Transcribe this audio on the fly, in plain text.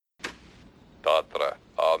Tatra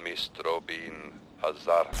Amistrobin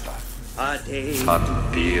Hazarta. Ade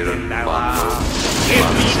Atir Mando. Give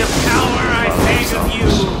me the power, I beg of you!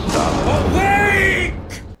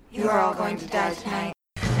 Awake! You are all going to die tonight.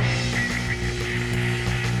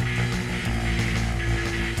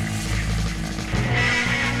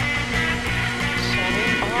 Shut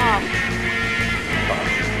it off.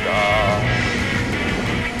 Kanda.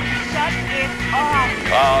 Shut it off.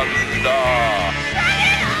 Kanda.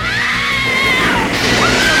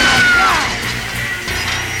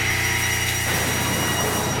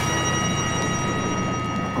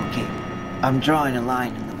 Okay, I'm drawing a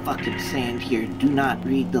line in the fucking sand here. Do not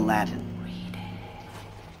read the Latin.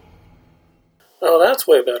 Oh, that's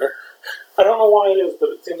way better. I don't know why it is, but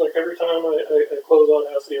it seems like every time I close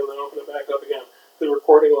Audacity and then open it back up again, the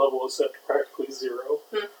recording level is set to practically zero.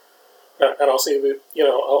 And I'll see the,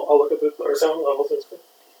 I'll look at our sound levels and it's like,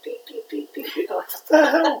 beep, beep, beep, beep, beep. What the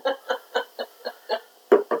hell?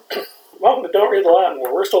 Welcome to Don't Read the Latin,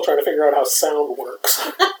 where we're still trying to figure out how sound works.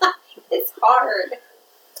 It's hard.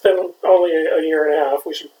 It's been only a year and a half,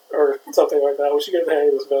 or something like that. We should get the hang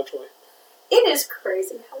of this eventually. It is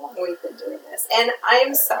crazy how long we've been doing this. And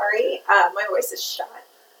I'm sorry, my voice is shot.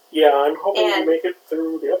 Yeah, I'm hoping you make it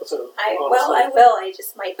through the episode. I will. I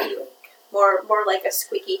just might be more like a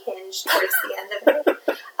squeaky hinge towards the end of it.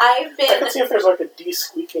 I can see if there's like a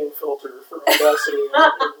de-squeaking filter for Audacity.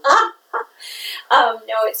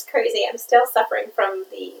 No, it's crazy. I'm still suffering from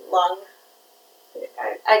the lung.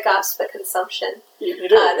 I gasped the consumption. You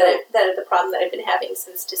do, that the problem that I've been having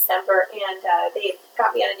since December, and they've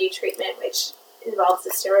got me on a new treatment which involves a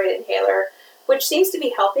steroid inhaler, which seems to be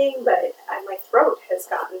helping, but my throat has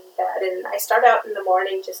gotten bad, and I start out in the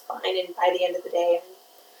morning just fine, and by the end of the day,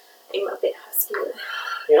 I'm a bit huskier.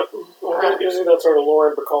 Yep. Well, usually that sort of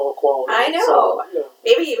Lauren Bacall quality. I know. So,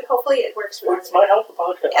 Hopefully it works for you. It might help the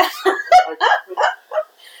podcast. Yeah.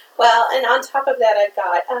 Well, and on top of that, I've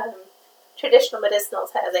got Traditional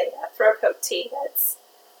Medicinals has a throat coat tea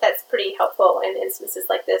that's pretty helpful in instances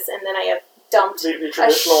like this, and then I have dumped the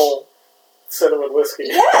traditional cinnamon whiskey.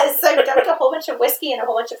 Yes, I've dumped a whole bunch of whiskey and a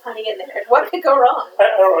whole bunch of honey in there. What could go wrong? I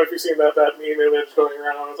don't know if you've seen that meme image going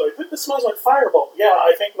around. It's like, this smells like Fireball. Yeah,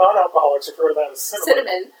 I think non-alcoholics refer to that as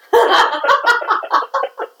cinnamon.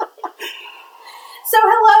 So,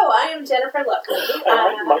 hello, I am Jennifer Lovely. And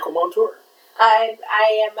I'm Michael Montour. I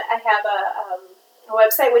have a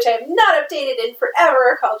website which I have not updated in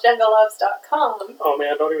forever called JungleLoves.com. Oh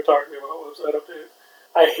man, don't even talk to me about website updates.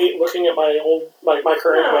 I hate looking at my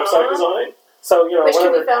current website design. So, which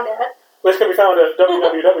can be found at? Which can be found at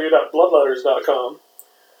www.bloodletters.com.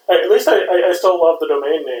 At least I still love the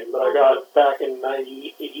domain name that I got back in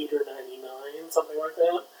 98 or 99, something like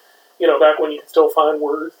that. Back when you could still find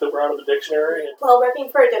words that were out of the dictionary. Well, working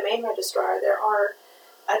for a domain registrar, there are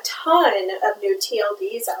a ton of new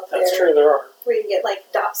TLDs out there. That's true, there are. Where you can get like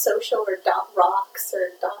 .social or .rocks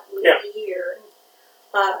or .me or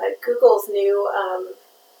Google's new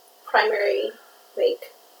primary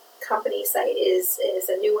company site is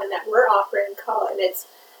a new one that we're offering and it's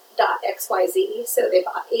 .xyz. So they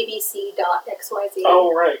bought abc.xyz.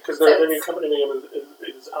 Oh right, because their new company name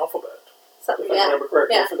is Alphabet. Something if I remember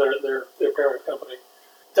correctly, for their parent company.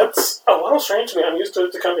 That's a little strange to me. I'm used to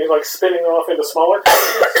companies like spinning off into smaller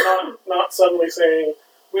companies, not suddenly saying,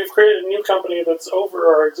 we've created a new company that's over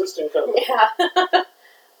our existing company. Yeah.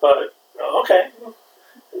 But, okay.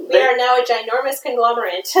 We are now a ginormous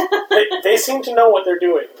conglomerate. they seem to know what they're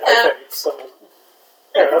doing, I think. So,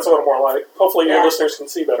 yeah, that's a little more like. Hopefully your listeners can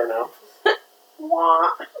see better now.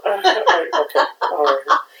 Okay, all right.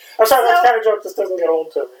 I'm sorry, that kind of joke just doesn't get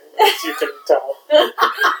old to me, as you can tell.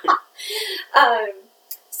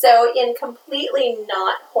 So, in completely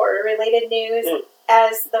not horror-related news,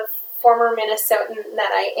 as the former Minnesotan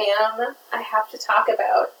that I am, I have to talk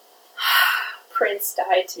about Prince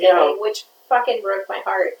died today, which fucking broke my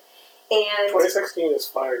heart. And 2016 is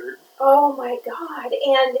fired. Oh my god.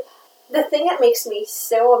 And the thing that makes me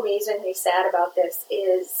so amazingly sad about this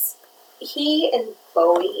is he and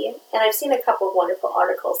Bowie, and I've seen a couple of wonderful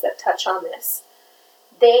articles that touch on this,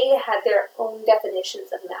 they had their own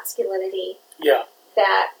definitions of masculinity. Yeah.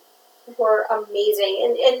 That were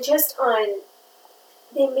amazing. And just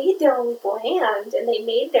they made their own brand and they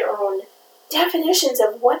made their own definitions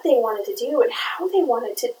of what they wanted to do and how they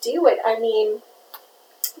wanted to do it. I mean,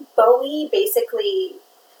 Bowie basically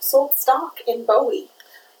sold stock in Bowie.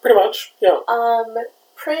 Pretty much, yeah.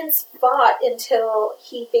 Prince bought until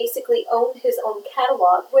he basically owned his own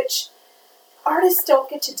catalog, which artists don't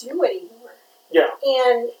get to do anymore. Yeah.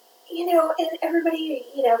 And, and everybody,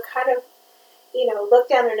 kind of, looked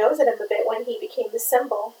down their nose at him a bit when he became the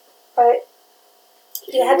symbol. But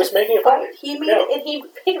He was making a point. He made it, and he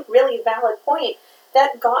made a really valid point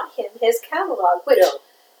that got him his catalog, which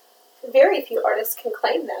very few artists can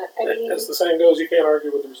claim that. I mean, as the saying goes, you can't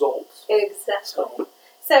argue with the results. Exactly.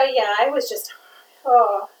 So yeah, I was just,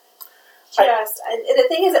 and the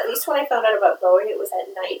thing is, at least when I found out about Bowie, it was at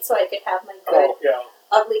night, so I could have my good,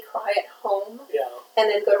 ugly cry at home, and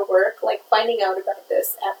then go to work. Like, finding out about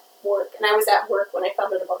this at work, and I was at work when I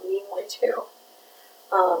found out about Nimoy too.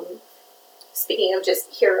 Speaking of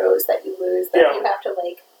just heroes that you lose, that you have to,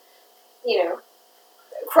 like, you know,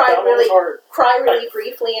 cry really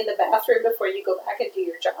briefly in the bathroom before you go back and do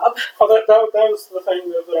your job. Oh, that was the thing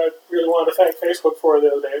that I really wanted to thank Facebook for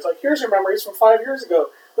the other day. It's like, here's your memories from 5 years ago.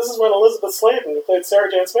 This is when Elizabeth Sladen, who played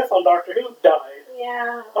Sarah Jane Smith on Doctor Who, died.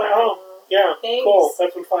 Yeah. Thanks. Cool.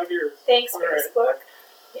 That's been 5 years. Thanks, All Facebook. Right.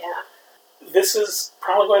 Yeah. This is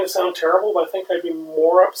probably going to sound terrible, but I think I'd be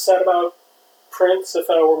more upset about Prince if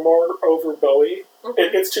I were more over Bowie. Mm-hmm.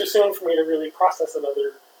 It's too soon for me to really process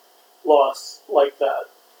another loss like that.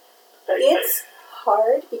 It's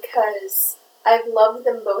hard because I've loved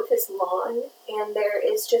them both as long, and there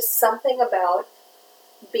is just something about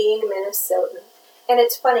being Minnesotan. And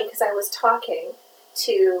it's funny because I was talking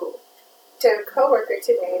to a coworker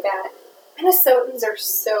today that Minnesotans are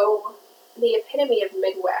so the epitome of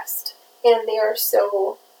Midwest, and they are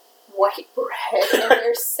so white bread, and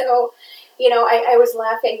they're so, you know, I was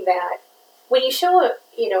laughing that when you show,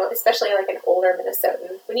 you know, especially like an older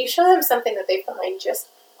Minnesotan, when you show them something that they find just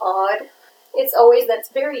odd, it's always that's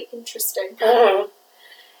very interesting. Mm-hmm.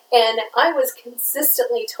 And I was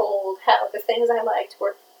consistently told how the things I liked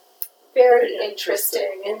were very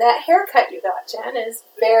interesting. And that haircut you got, Jen, is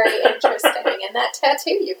very interesting. And that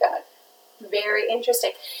tattoo you got, very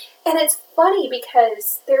interesting. And it's funny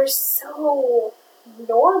because they're so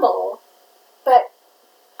normal, but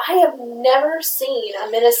I have never seen a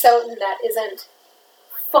Minnesotan that isn't,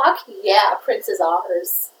 fuck yeah, Prince is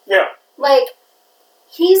ours. Yeah. Like,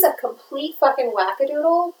 he's a complete fucking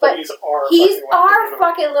wackadoodle, but he's our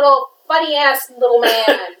fucking little funny ass little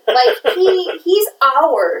man. Like, he's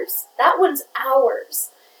ours. That one's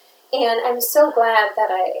ours. And I'm so glad that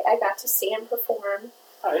I got to see him perform.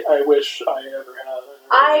 I wish I ever had.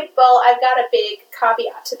 I've got a big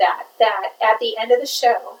caveat to that at the end of the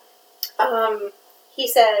show, he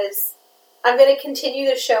says, I'm going to continue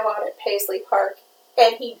the show out at Paisley Park,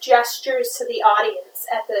 and he gestures to the audience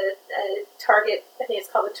at the Target, I think it's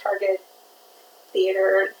called the Target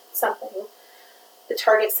Theater or something, the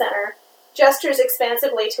Target Center, gestures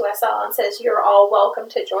expansively to us all and says, you're all welcome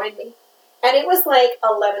to join me. And it was like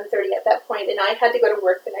 11:30 at that point, and I had to go to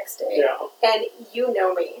work the next day. Yeah. And you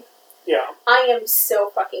know me. Yeah. I am so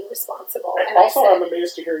fucking responsible. And also, I'm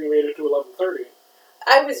amazed to hear you made it to 11:30.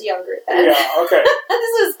 I was younger then. Yeah, okay.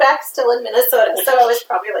 This was back still in Minnesota, so I was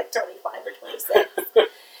probably like 25 or 26.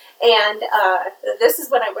 And this is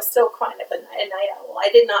when I was still kind of a night owl. I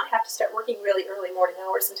did not have to start working really early morning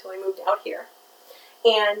hours until I moved out here.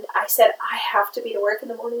 And I said, I have to be to work in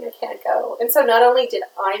the morning. I can't go. And so not only did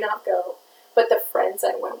I not go, but the friends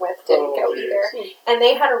I went with didn't go either. And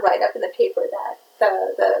they had a write-up in the paper that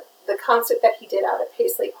the concert that he did out at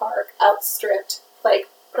Paisley Park outstripped, like,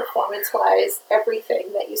 performance-wise,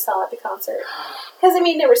 everything that you saw at the concert. Because, I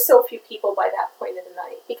mean, there were so few people by that point in the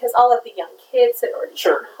night, because all of the young kids had already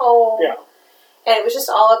gone home. Yeah. And it was just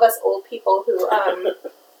all of us old people who, I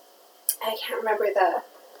can't remember the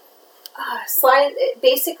slide.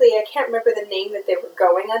 Basically, I can't remember the name that they were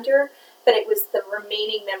going under, but it was the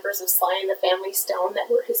remaining members of Sly and the Family Stone that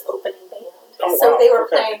were his opening band. Oh, so wow. they were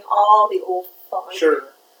playing all the old funk. Sure.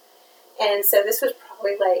 And so this was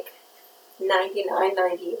probably like 99,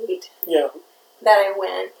 98 that I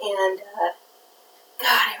went. And,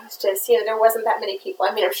 God, it was just, there wasn't that many people.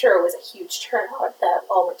 I mean, I'm sure it was a huge turnout that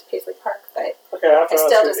all went to Paisley Park, but okay, I have to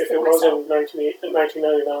still ask you, if it was in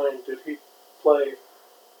 1999, did he play?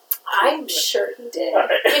 I'm sure he did.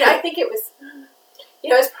 I think it was, it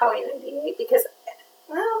was probably 98 because,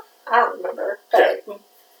 well, I don't remember.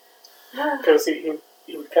 Because he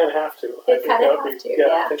would kind of have to. He kind of have to,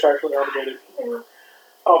 yeah. Contractually obligated. Yeah.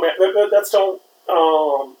 Oh, man, that's still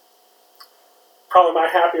probably my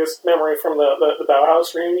happiest memory from the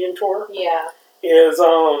Bauhaus reunion tour. Yeah. Is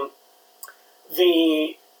one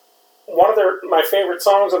of my favorite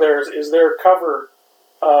songs of theirs is their cover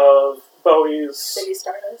of Bowie's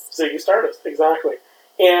Ziggy Stardust, exactly.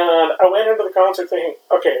 And I went into the concert thinking,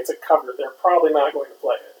 okay, it's a cover. They're probably not going to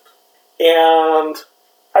play it. And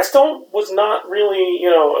I still was not really,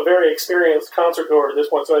 a very experienced concert goer at this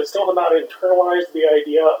point, so I still had not internalized the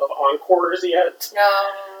idea of encores yet. No.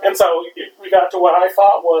 And so we got to what I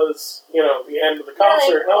thought was, the end of the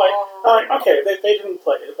concert. And I'm like, okay, they didn't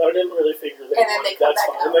play it, but I didn't really figure that. And then they come that's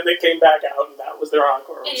back fine. out. And then they came back out, and that was their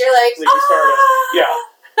encore. And you're like, Ziggy Stardust. Yeah,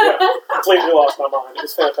 completely lost my mind. It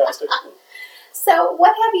was fantastic. So,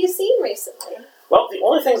 what have you seen recently? Well, the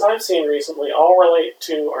only things I've seen recently all relate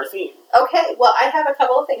to our theme. Okay, well, I have a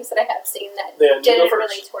couple of things that I have seen that Then you go didn't first.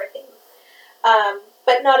 relate to our theme.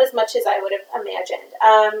 But not as much as I would have imagined.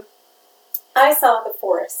 I saw The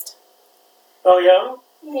Forest. Oh, yeah?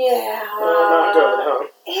 Yeah. Not good, huh?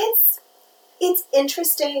 It's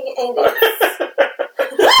interesting and it's...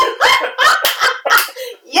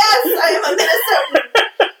 Yes, I am a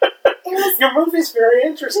Minnesotan. Your movie's very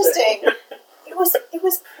interesting. It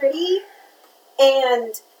was pretty,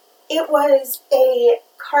 and it was a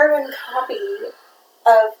carbon copy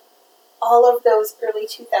of all of those early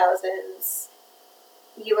 2000s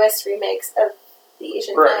U.S. remakes of the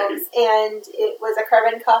Asian films, and it was a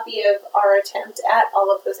carbon copy of our attempt at all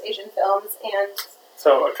of those Asian films, and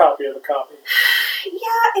so a copy of a copy.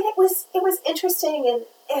 Yeah, and it was interesting,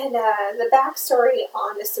 and the backstory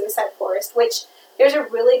on the Suicide Forest, which there's a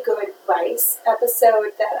really good Vice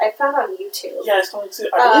episode that I found on YouTube. Yeah, I still see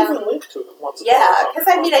it. I believe we linked to it once. Yeah, because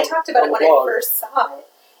I talked about it when blog. I first saw it,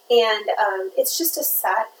 and it's just a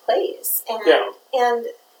sad place, and and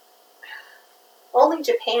only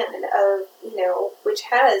Japan, which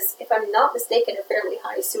has, if I'm not mistaken, a fairly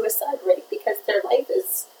high suicide rate because their life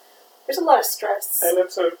is, there's a lot of stress. And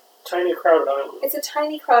it's a tiny crowded island. It's a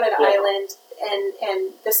tiny crowded island,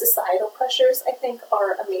 and the societal pressures, I think,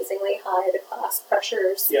 are amazingly high, the class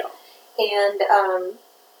pressures. Yeah. And,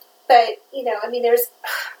 but, there's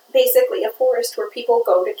basically a forest where people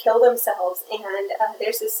go to kill themselves, and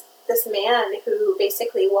there's this man who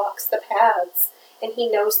basically walks the paths, and he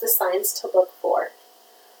knows the signs to look for.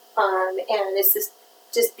 And it's this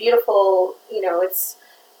just beautiful, it's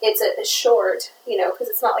a short, because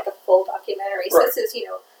it's not like a full documentary. So this is,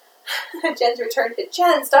 Jen's return to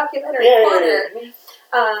Jen's documentary corner.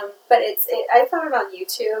 But I found it on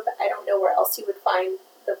YouTube. I don't know where else you would find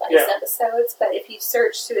the Vice episodes, but if you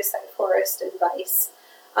search Suicide Forest and Vice,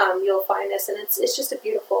 you'll find this, and it's just a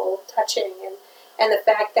beautiful, touching, and the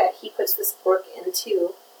fact that he puts this work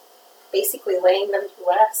into basically laying them to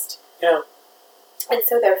rest. Yeah. And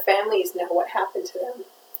so their families know what happened to them.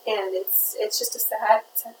 And it's just a sad,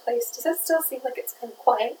 sad place. Does that still seem like it's kind of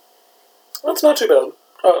quiet? That's not too bad.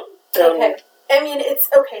 Okay. It's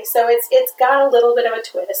okay. So it's got a little bit of a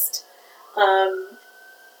twist.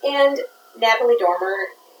 And Natalie Dormer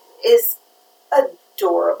is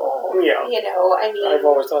adorable. Yeah. I've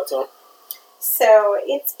always thought so. So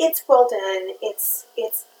it's well done. It's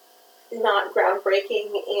not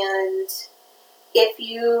groundbreaking, and if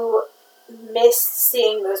you miss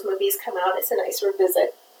seeing those movies come out, it's a nice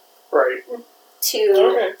revisit. Right.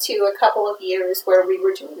 To a couple of years where we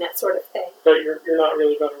were doing that sort of thing. But you're not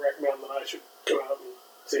really going to recommend that I should go out and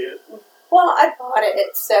see it? Well, I bought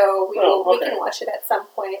it, so we can watch it at some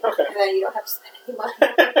point, okay. And then you don't have to spend any money.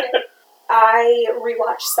 I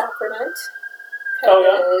rewatched Sacrament. Oh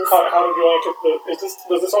yeah? How did you like it?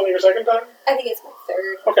 Was this only your second time? I think it's my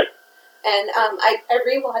third. Okay. And I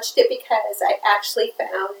rewatched it because I actually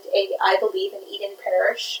found a I Believe in Eden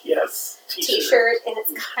Parish t-shirt, and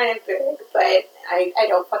it's kind of big, but I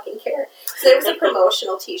don't fucking care. So there was a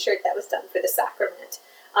promotional t-shirt that was done for the Sacrament,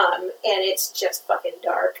 and it's just fucking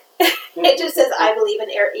dark. It just says I Believe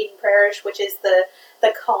in Eden Parish, which is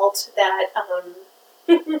the cult that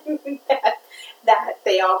that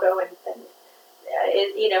they all go and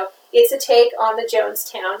it's a take on the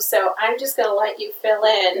Jonestown, so I'm just going to let you fill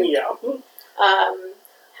in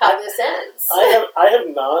how this ends. I have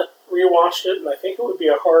not rewatched it, and I think it would be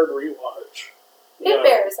a hard rewatch. It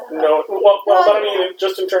bears up. No, but I mean,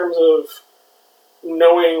 just in terms of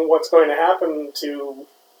knowing what's going to happen to...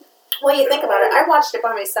 Well, you think about it. I watched it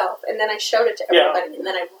by myself, and then I showed it to everybody, and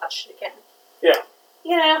then I watched it again.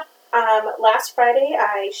 Yeah. Last Friday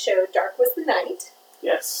I showed Dark Was the Night.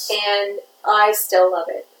 Yes. And I still love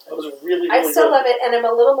it. That was really, really I still good. love it, and I'm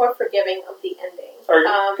a little more forgiving of the ending. Are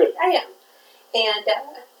you? Good. I am. And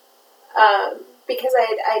because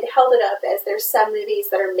I'd held it up as there's some movies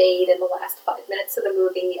that are made in the last 5 minutes of the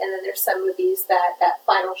movie, and then there's some movies that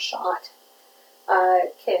final shot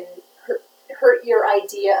can hurt your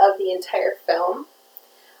idea of the entire film.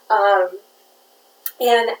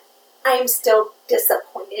 And I'm still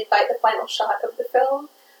disappointed by the final shot of the film,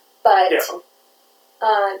 but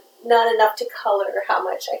not enough to color how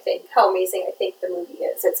amazing I think the movie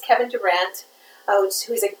is. It's Kevin Durant.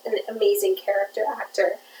 who's an amazing character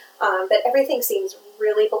actor. But everything seems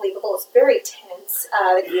really believable. It's very tense.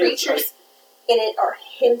 The creatures in it are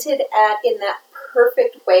hinted at in that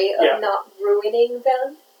perfect way of not ruining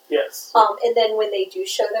them. Yes. And then when they do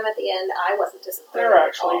show them at the end, I wasn't disappointed. They're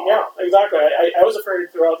actually, exactly. I was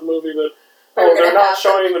afraid throughout the movie that they're not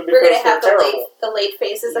showing them we're because gonna have they're terrible. the late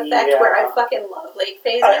phases effect, where I fucking love late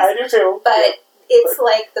phases. I do too. But it's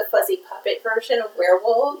like the fuzzy puppet version of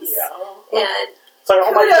werewolves. Yeah. And it's like,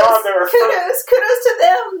 oh my god, there are kudos to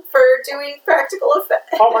them for doing practical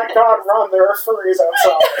effects. Oh my god, Ron, there are furries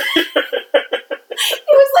outside.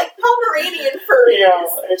 It was like Pomeranian furries. Yeah,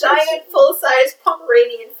 giant, full-size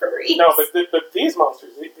Pomeranian furries. No, but these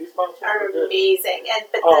monsters are amazing. And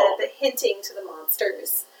but the hinting to the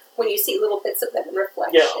monsters, when you see little bits of them in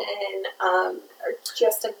reflection, are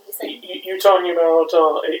just amazing. You're talking about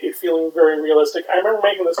it feeling very realistic. I remember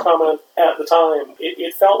making this comment at the time.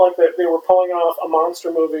 It felt like that they were pulling off a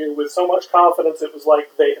monster movie with so much confidence it was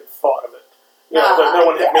like they had thought of it. You know, that no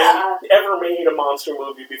one had ever made a monster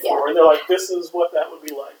movie before. And they're like, this is what that would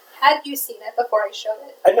be like. Had you seen it before I showed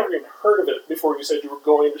it? I'd never even heard of it before you said you were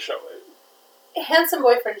going to show it. Handsome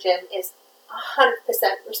Boyfriend Jim is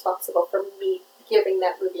 100% responsible for me giving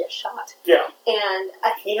that movie a shot. Yeah. And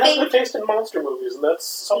he has good taste in monster movies, and that's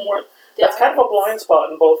somewhat... That's kind of a blind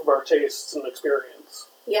spot in both of our tastes and experience.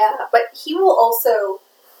 Yeah, but he will also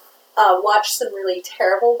watch some really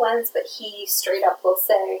terrible ones, but he straight up will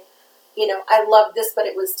say, you know, I love this, but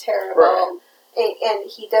it was terrible. Right. And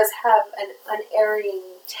he does have an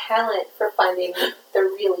unerring talent for finding the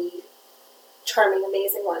really charming,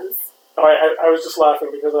 amazing ones. I was just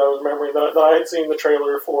laughing because I was remembering that I had seen the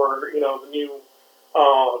trailer for, you know, the new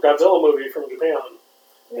Godzilla movie from Japan.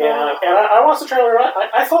 Yeah. And I watched the trailer and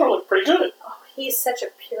I thought it looked pretty good. Oh, he's such a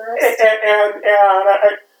purist. I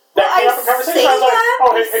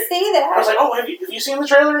say that. I was like, oh, have you seen the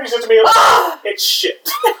trailer? And he said to me, it's shit.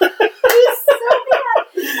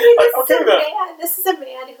 He's so bad. This is a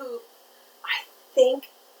man who I think,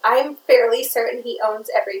 I'm fairly certain he owns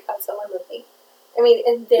every Godzilla movie. I mean,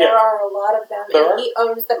 and there are a lot of them. He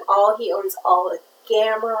owns them all. He owns all of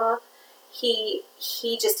Gamera. He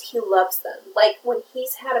loves them. Like, when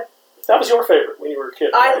he's had a... That was your favorite when you were a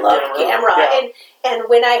kid. I loved Gamera. And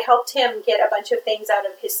when I helped him get a bunch of things out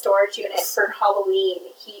of his storage unit for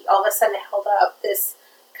Halloween, he all of a sudden held up this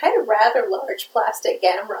kind of rather large plastic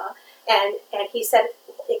Gamera. And he said,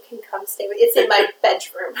 it can come stay with... It's in my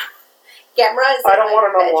bedroom. Gamera is in I don't want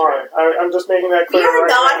to know bedroom. why. I'm just making that clear You're right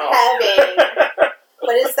not now. having...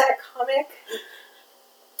 What is that comic?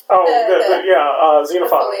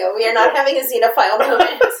 Xenophile. We are not having a Xenophile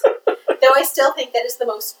moment. Though I still think that is the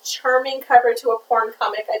most charming cover to a porn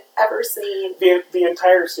comic I've ever seen. The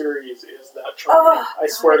entire series is that charming. I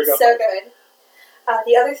swear to God. So good.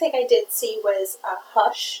 The other thing I did see was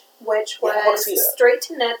Hush, which was straight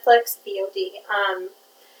to Netflix VOD.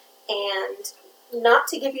 And not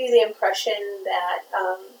to give you the impression that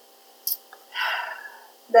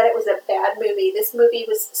that it was a bad movie. This movie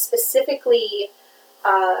was specifically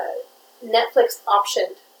Netflix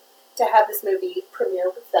optioned to have this movie premiere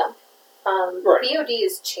with them. VOD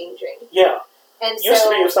is changing. Yeah. And used to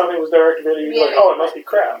be if something was direct to video, you'd be like, oh, it must be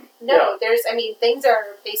crap. No, things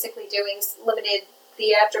are basically doing limited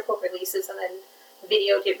theatrical releases and then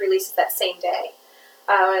video releases that same day.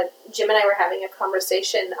 Jim and I were having a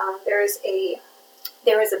conversation. There is a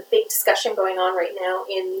big discussion going on right now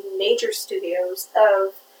in major studios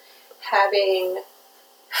of having,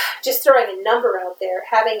 just throwing a number out there,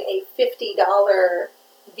 having a $50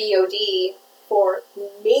 VOD for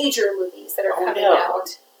major movies that are coming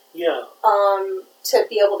out. Yeah. To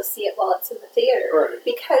be able to see it while it's in the theater. Right.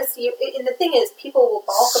 Because and the thing is, people will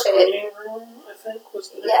balk of it. Screening Room, I think, was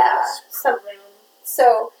the name of it.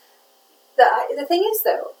 So the thing is,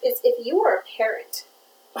 though, is if you are a parent,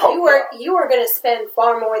 you are going to spend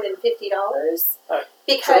far more than $50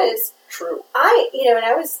 because true. And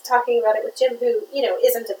I was talking about it with Jim, who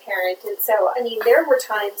isn't a parent, and so there were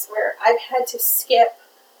times where I've had to skip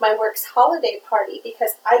my work's holiday party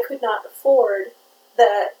because I could not afford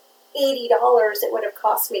the $80 it would have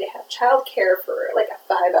cost me to have childcare for like a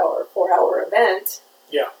 5-hour, 4-hour event.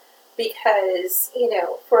 Yeah. Because,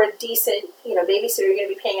 for a decent, babysitter, you're going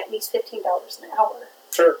to be paying at least $15 an hour.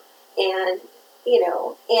 Sure. And,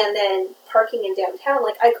 and then parking in downtown,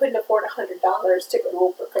 like, I couldn't afford $100 to go to a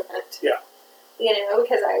work event. Yeah.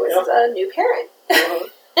 Because I was a new parent. Uh-huh.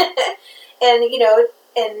 And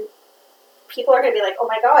people are going to be like, oh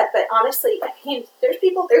my God, but honestly, there's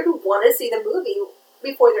people there who want to see the movie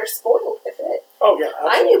before they're spoiled with it. Oh, yeah,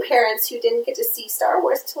 absolutely. I knew parents who didn't get to see Star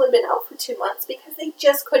Wars till it had been out for 2 months because they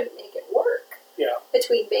just couldn't make it work. Yeah.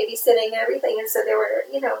 between babysitting and everything, and so they were,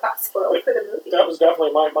 got spoiled for the movie. That was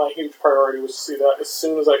definitely my huge priority, was to see that as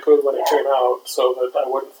soon as I could when it came out, so that I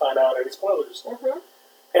wouldn't find out any spoilers. Mm-hmm.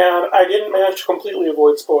 And I didn't manage to completely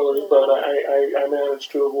avoid spoilers, but I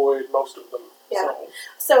managed to avoid most of them. Yeah.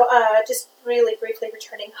 So just really briefly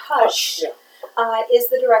returning, Hush is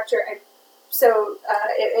the director. It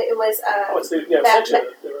was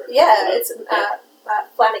it's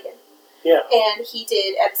Flanagan. Yeah. And he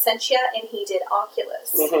did Absentia and he did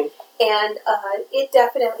Oculus. Mm-hmm. And it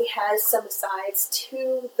definitely has some sides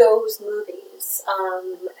to those movies.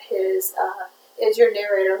 Is your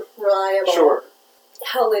narrator reliable? Sure.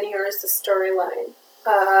 How linear is the storyline?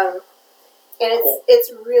 And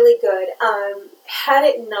it's really good. Had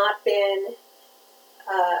it not been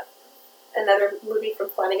another movie from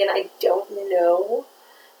Flanagan, I don't know,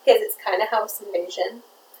 because it's kind of House Invasion.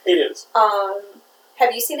 It is.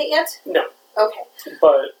 Have you seen it yet? No. Okay.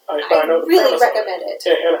 But I know really recommend it.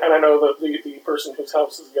 And I know that the person whose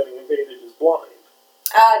house is getting invaded is blind.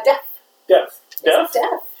 Deaf. Deaf. Deaf?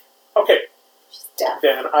 Deaf. Okay. She's deaf.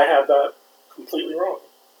 Then I have that completely wrong.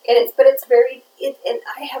 And and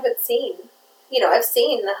I haven't seen, I've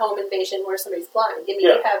seen the home invasion where somebody's blind.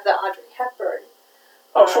 You have the Audrey Hepburn.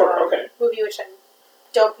 Oh, sure, okay. Movie which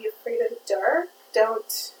Don't Be Afraid of the Dark.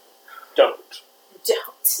 Don't.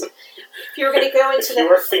 If you were going to go into if you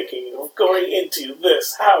are thinking of going into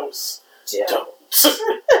this house, don't.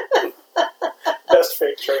 Best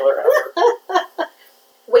fake trailer ever.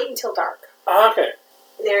 Wait Until Dark. Okay.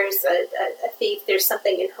 There's a thief, there's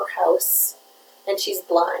something in her house, and she's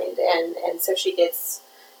blind, and so she gets,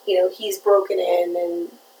 he's broken in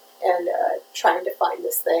and trying to find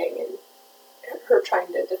this thing, and her trying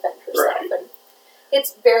to defend herself. Right. And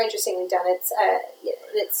it's very interestingly done. It's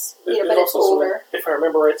but it's older. If I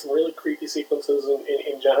remember right, some really creepy sequences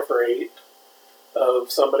in Jennifer 8 of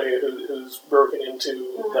somebody who's broken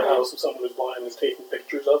into the house of someone who's blind and is taking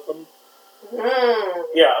pictures of them. Mm.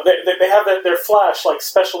 Yeah, they have their flash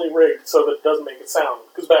specially rigged so that it doesn't make a sound,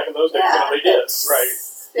 because back in those days, they did, right?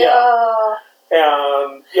 Yeah.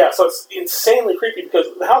 And so it's insanely creepy because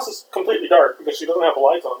the house is completely dark because she doesn't have the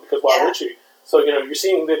lights on, because why would she? So, you're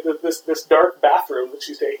seeing this dark bathroom that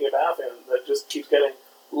she's taking a bath in that just keeps getting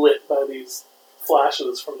lit by these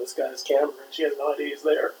flashes from this guy's camera, and she has no idea he's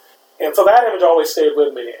there. And so that image always stayed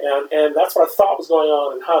with me, and that's what I thought was going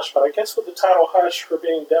on in Hush, but I guess with the title Hush, her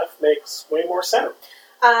being deaf makes way more sense.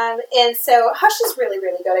 And so Hush is really,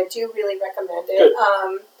 really good. I do really recommend it.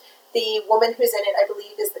 The woman who's in it, I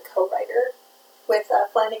believe, is the co-writer with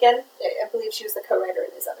Flanagan. I believe she was the co-writer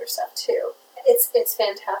in his other stuff, too. It's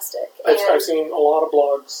fantastic. I've seen a lot of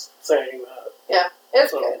blogs saying that. Yeah, it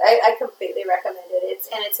was good. I completely recommend it.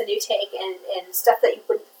 It's a new take and stuff that you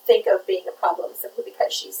wouldn't think of being a problem simply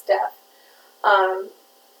because she's deaf. And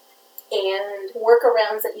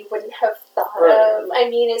workarounds that you wouldn't have thought of. I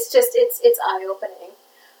mean, it's eye-opening.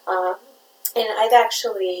 And I've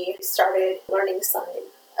actually started learning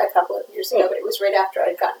sign a couple of years ago, but it was right after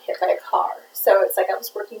I'd gotten hit by a car. So it's like I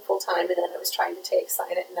was working full-time and then I was trying to take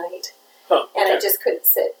sign at night. And I just couldn't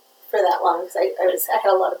sit for that long because I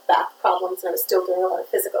had a lot of back problems and I was still doing a lot of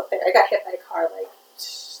physical therapy. I got hit by a car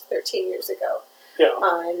 13 years ago. Yeah.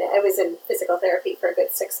 And I was in physical therapy for a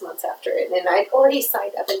good 6 months after it, and I'd already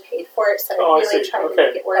signed up and paid for it, so I really tried to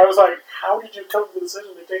make it work. I was like, how did you come to the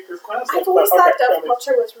decision to take this class? I've always thought deaf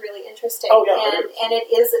culture was really interesting, and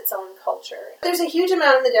it is its own culture. There's a huge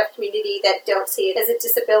amount in the deaf community that don't see it as a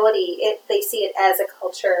disability. They see it as a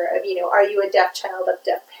culture of, are you a deaf child of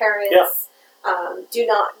deaf parents? Yeah. Do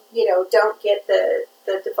not, don't get the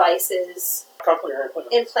devices, cochlear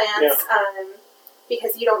implants,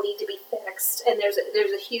 because you don't need to be fixed, and there's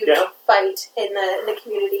a huge fight in the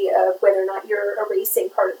community of whether or not you're erasing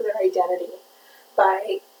part of their identity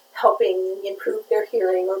by helping improve their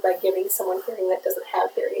hearing or by giving someone hearing that doesn't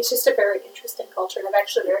have hearing. It's just a very interesting culture, and I've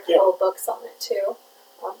actually read a couple books on it too.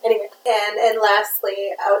 Anyway, and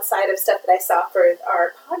lastly, outside of stuff that I saw for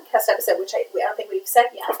our podcast episode, which I don't think we've said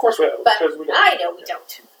yet. Of course we have, but I know we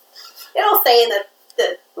don't. It'll say in the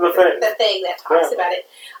thing that talks about it.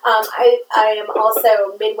 I am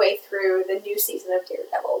also midway through the new season of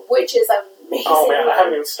Daredevil, which is amazing. Oh man, I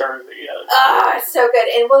haven't even started it yet. It's so good.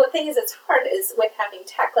 And the thing is, it's hard is with having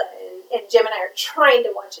Tekla and Jim and I are trying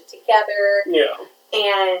to watch it together. Yeah.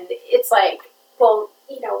 And it's like, well,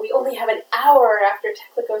 we only have an hour after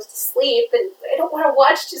Tekla goes to sleep, and I don't want to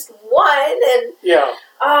watch just one. And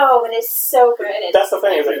and it's so good. And that's the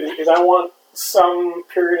thing is I want some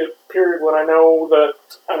period when I know that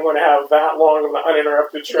I'm going to have that long of an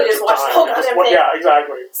uninterrupted stretch of time. The whole thing. Yeah,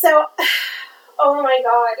 exactly. So, oh my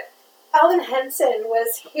god, Alan Henson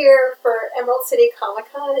was here for Emerald City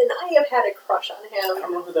Comic Con, and I have had a crush on I him.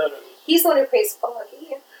 don't know who that is. He's the one who plays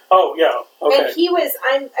Foggy. Oh, yeah. Okay. And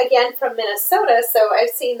I'm again from Minnesota, so I've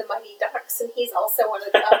seen the Mighty Ducks, and he's also one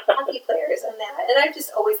of the hockey players in that. And I've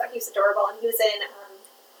just always thought he was adorable, and he was in,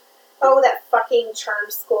 that fucking Charm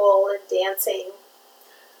School and Dancing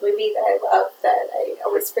movie that I love that I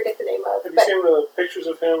always forget the name of. Have you seen the pictures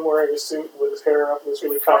of him wearing a suit with his hair up in this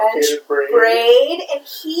really complicated braid? And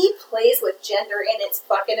he plays with gender, and it's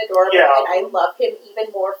fucking adorable, Yeah. and I love him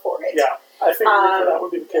even more for it. Yeah, I think that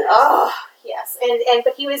would be the case. Oh, yes.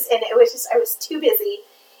 But he was, and it was just, I was too busy,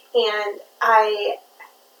 and I've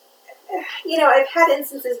had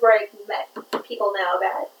instances where I've met people now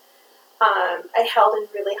that I held in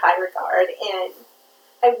really high regard, and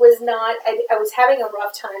I was having a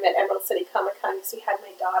rough time at Emerald City Comic Con because we had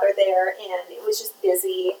my daughter there, and it was just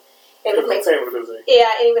busy. It was busy.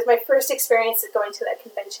 Yeah, and it was my first experience of going to that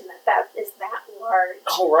convention that is that large.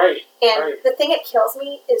 Oh, right. And the thing that kills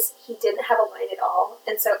me is he didn't have a line at all,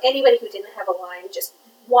 and so anybody who didn't have a line just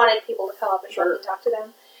wanted people to come up and talk to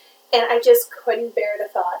them, and I just couldn't bear the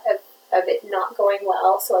thought of it not going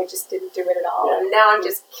well, so I just didn't do it at all. Yeah. And now I'm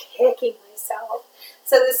just kicking myself.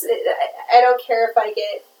 So I don't care if I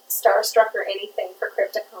get starstruck or anything for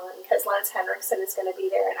Crypticon, because Lance Henriksen is going to be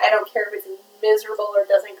there, and I don't care if it's miserable or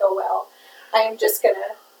doesn't go well. I am just going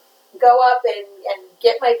to go up and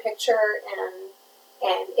get my picture,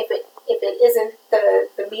 and if it isn't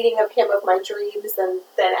the meeting of him of my dreams, then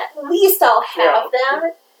at least I'll have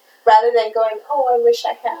them, rather than going, oh, I wish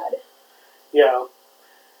I had. Yeah.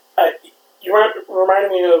 You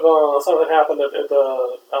reminded me of something that happened at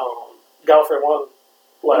the Gallifrey 1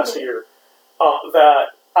 last year, that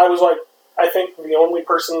I was like, I think the only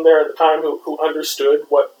person there at the time who understood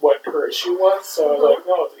what her issue was, so I was like,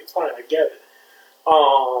 no, it's fine, I get it.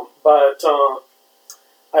 But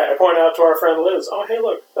I pointed out to our friend Liz, oh, hey,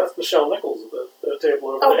 look, that's Michelle Nichols at the table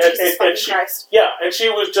over there. Jesus fucking Christ. Yeah, and she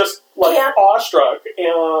was just, awestruck,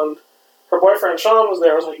 and her boyfriend Sean was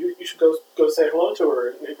there. I was like, you should go say hello to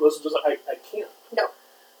her. And Liz was just like, I can't. No.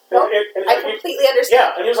 I completely understand.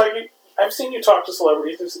 Yeah, and he was like, I've seen you talk to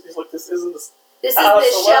celebrities. He's like, this isn't this. This is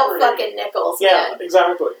Michelle fucking Nichols. Yeah, man.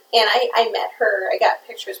 exactly. And I met her. I got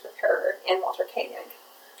pictures with her and Walter Koenig.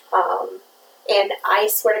 And I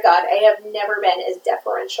swear to God, I have never been as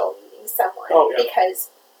deferential meeting someone because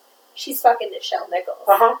she's fucking Michelle Nichols.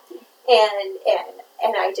 And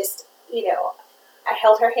I just, I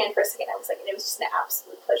held her hand for a second. I was like, and it was just an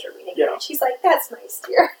absolute pleasure meeting her. And she's like, that's nice,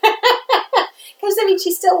 dear. Because,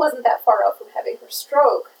 she still wasn't that far out from having her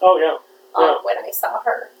stroke. Oh, yeah. When I saw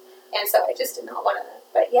her. And so I just did not want to.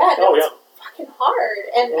 But yeah, no, it's fucking hard.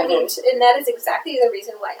 And and that is exactly the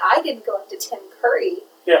reason why I didn't go up to Tim Curry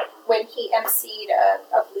when he emceed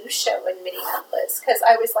a blues show in Minneapolis. Because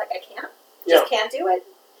I was like, I can't do it.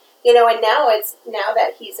 And now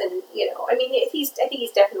that he's in, I think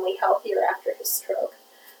he's definitely healthier after his stroke.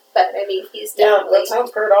 But he's definitely. Yeah, that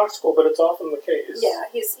sounds paradoxical, but it's often the case. Yeah,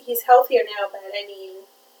 he's healthier now, but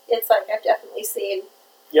it's like I've definitely seen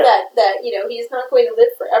that he's not going to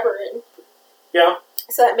live forever, and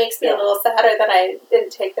so that makes me a little sadder that I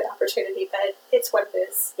didn't take that opportunity. But it's what it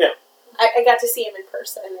is. Yeah, I got to see him in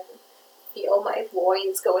person and feel my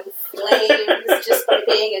loins go in flames just by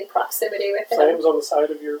being in proximity with him. Flames on the side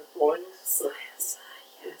of your loins.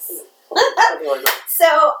 Yes. Like that.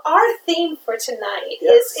 So our theme for tonight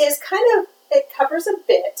is kind of, it covers a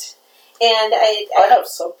bit, and I have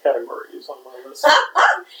subcategories on my list.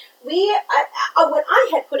 What I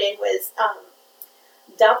had put in was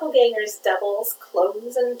doppelgangers, doubles,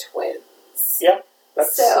 clones, and twins. Yeah,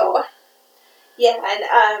 that's so. Yeah,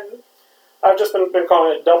 and I've just been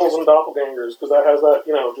calling it doubles and doppelgangers because that has that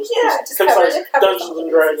just concise Dungeons and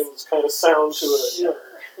Dragons kind of sound to it. Sure.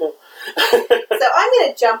 Yeah. So I'm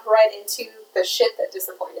going to jump right into the shit that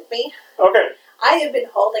disappointed me. Okay. I have been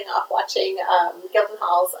holding off watching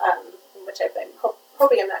Gyllenhaal's, which I've been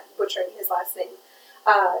hoping I'm not butchering his last name.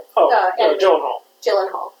 Gyllenhaal.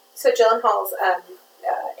 Gyllenhaal. So Gyllenhaal's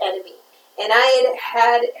Enemy. And I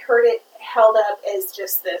had heard it held up as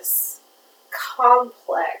just this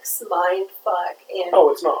complex mind fuck. And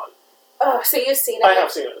it's not. Oh, so you've seen it? I have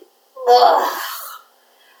seen it. Ugh.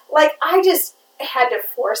 Like, I just had to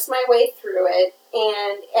force my way through it,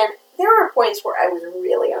 and there were points where I was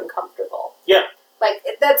really uncomfortable. Yeah. Like,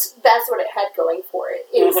 that's what it had going for it.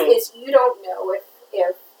 Is you don't know if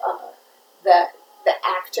the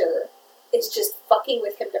actor is just fucking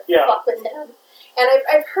with him to fuck with him. And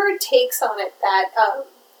I've heard takes on it that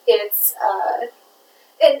it's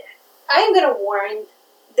and I am going to warn,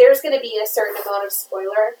 there's going to be a certain amount of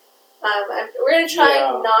spoiler We're going to try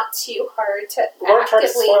Yeah. not too hard to We're going to try to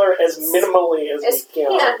actively spoil it as minimally as we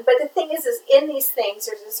can. But the thing is in these things,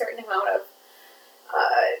 there's a certain amount of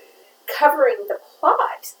covering the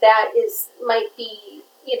plot that might be,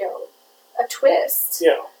 a twist.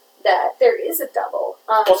 Yeah. That there is a double.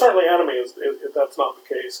 Well, certainly Enemy is that's not the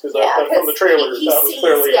case, because from the trailers, he that was sees,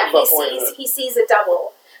 clearly the point of it. he sees a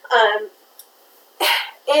double.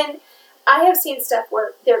 And I have seen stuff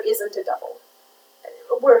where there isn't a double.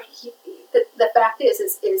 Where the fact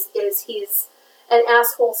is he's an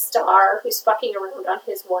asshole star who's fucking around on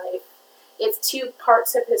his wife. It's two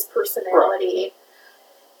parts of his personality. Right.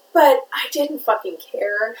 But I didn't fucking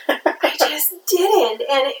care. I just didn't.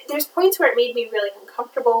 And there's points where it made me really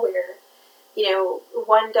uncomfortable where,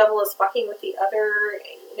 one double is fucking with the other,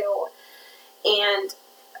 and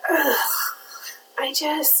I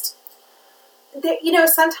just,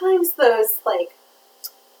 sometimes those, like,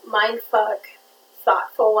 mindfuck,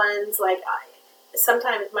 thoughtful ones, like,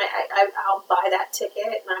 sometimes I'll buy that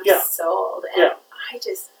ticket and I'm sold. And I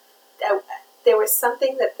just, there was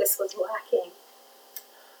something that this was lacking.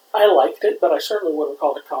 I liked it, but I certainly wouldn't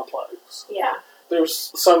call it complex. Yeah.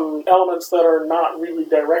 There's some elements that are not really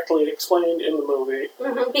directly explained in the movie.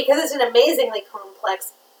 Mm-hmm, because it's an amazingly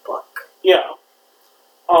complex book. Yeah.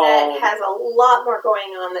 That has a lot more going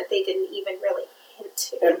on that they didn't even really hint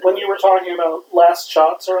to. And when you were talking about last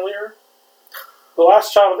shots earlier, the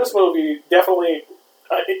last shot of this movie definitely,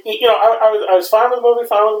 I was fine with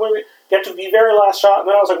the movie, get to the very last shot, and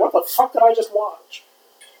then I was like, what the fuck did I just watch?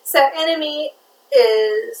 So Enemy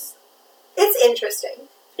it's interesting.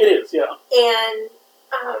 It is, yeah. And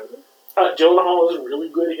Gyllenhaal is really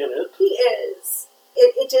good in it. He is.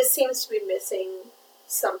 It just seems to be missing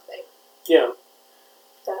something. Yeah.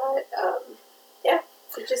 That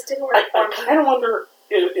it just didn't work for me. I kind of wonder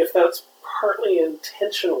if that's partly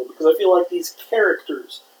intentional, because I feel like these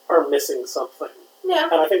characters are missing something. Yeah.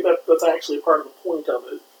 And I think that's actually part of the point of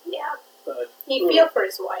it. Yeah. But you feel for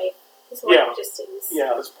his wife. His wife just seems...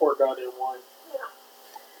 Yeah, his poor goddamn wife.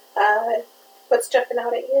 Yeah. What's jumping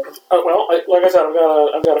out at you? Well, like I said,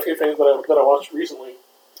 I've got a few things that I watched recently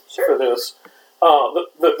for this.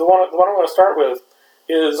 The one I want to start with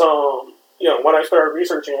is when I started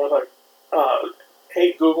researching, I was like,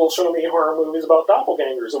 hey Google, show me horror movies about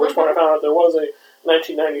doppelgangers. At which point I found out there was a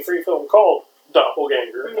 1993 film called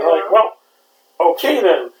Doppelganger. And I'm like, well, okay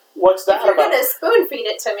then, what's that You're about? You're gonna spoon feed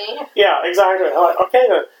it to me. Yeah, exactly. I'm like, okay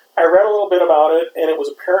then. I read a little bit about it, and it was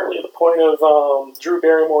apparently the point of Drew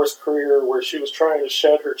Barrymore's career where she was trying to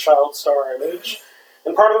shed her child star image.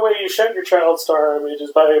 And part of the way you shed your child star image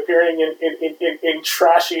is by appearing in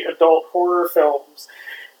trashy adult horror films.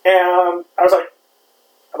 And I was like,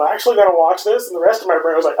 am I actually going to watch this? And the rest of my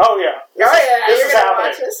brain was like, oh yeah, this is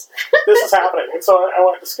happening. This is happening. And so I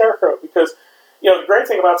went to Scarecrow because, the great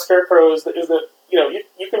thing about Scarecrow is that you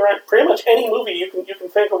can rent pretty much any movie you can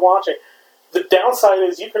think of watching. The downside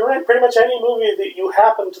is you can rent pretty much any movie that you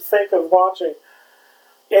happen to think of watching.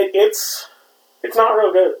 It's not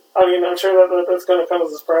real good. I mean, I'm sure that's going to come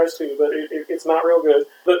as a surprise to you, but it's not real good.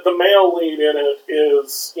 The male lead in it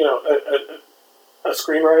is, a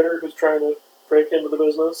screenwriter who's trying to break into the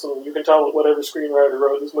business, and you can tell that whatever screenwriter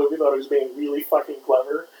wrote this movie thought he was being really fucking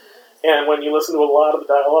clever. And when you listen to a lot of the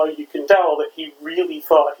dialogue, you can tell that he really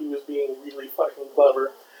thought he was being really fucking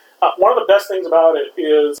clever. One of the best things about it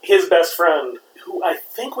is his best friend, who I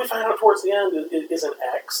think we find out towards the end is an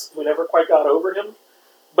ex who never quite got over him.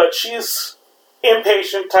 But she's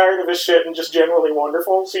impatient, tired of his shit, and just generally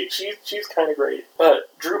wonderful. She's kind of great.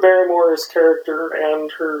 But Drew Barrymore's character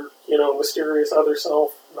and her, mysterious other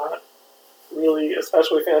self, not really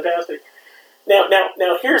especially fantastic. Now,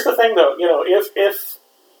 here's the thing, though. If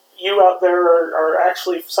you out there are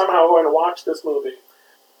actually somehow going to watch this movie,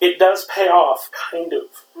 it does pay off, kind of.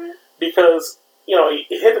 Because, you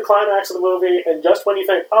hit the climax of the movie, and just when you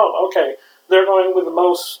think, oh, okay, they're going with the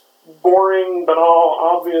most boring, banal,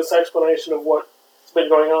 obvious explanation of what's been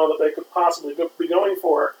going on that they could possibly be going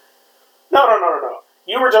for. No.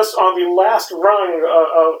 You were just on the last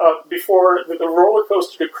rung before the roller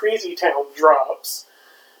coaster to Crazy Town drops.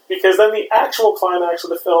 Because then the actual climax of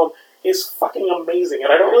the film is fucking amazing.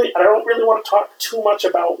 And I don't really want to talk too much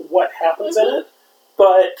about what happens in it,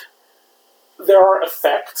 but there are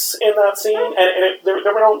effects in that scene, and there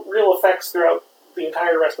were no real effects throughout the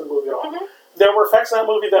entire rest of the movie at all. Mm-hmm. There were effects in that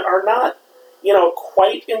movie that are not,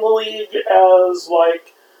 quite in the league as,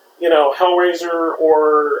 like, Hellraiser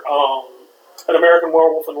or An American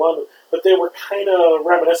Werewolf in London, but they were kind of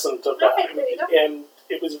reminiscent of that. Okay, there you go. And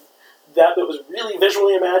it was that was really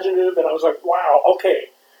visually imaginative, and I was like, wow, okay.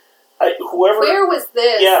 Where was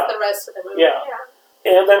this the rest of the movie? Yeah.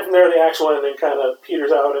 And then from there, the actual ending kind of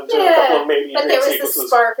peters out into a couple of maybe but dream there was sequences. the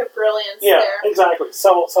spark of brilliance Yeah, there. exactly.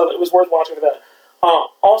 So it was worth watching for that.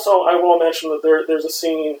 Also, I will mention that there's a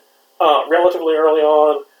scene relatively early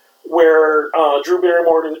on where Drew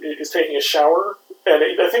Barrymore is taking a shower, and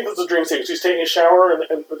I think this is a dream sequence. She's taking a shower,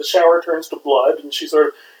 and the shower turns to blood, and she sort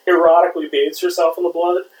of erotically bathes herself in the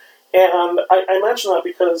blood. And I mention that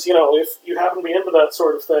because, if you happen to be into that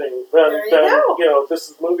sort of thing, then this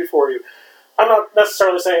is the movie for you. I'm not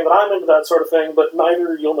necessarily saying that I'm into that sort of thing, but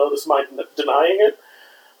neither you'll notice my denying it.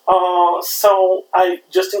 So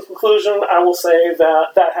just in conclusion, I will say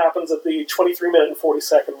that happens at the 23-minute and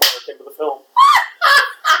 40-second mark into the film.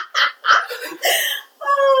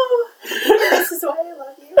 Oh, this is why I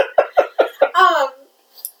love you.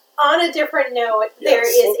 On a different note, there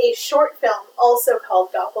is a short film also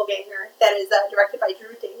called Doppelganger that is directed by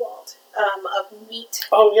Drew Daywalt of Neat.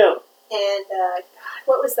 Oh, yeah. And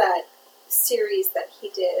what was that series that he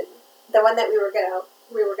did? The one that we were gonna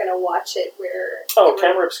watch it where... Oh,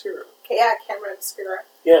 Camera Obscura. Yeah, Camera Obscura.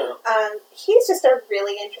 Yeah. He's just a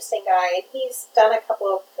really interesting guy, and he's done a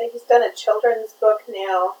children's book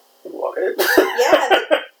now. What? Yeah,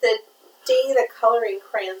 the Day the Coloring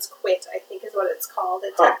Crayons Quit, I think is what it's called.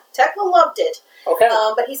 And Tekla loved it. Okay.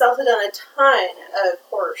 But he's also done a ton of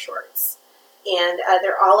horror shorts. And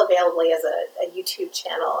they're all available as a YouTube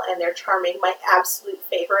channel, and they're charming. My absolute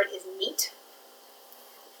favorite is Neat.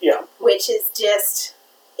 Yeah. Which is just,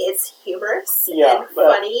 it's humorous and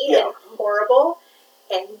funny and horrible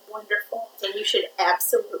and wonderful. And you should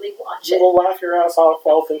absolutely watch it. You will laugh your ass off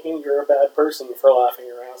while thinking you're a bad person for laughing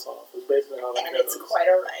your ass off. Is basically how that goes. And it's quite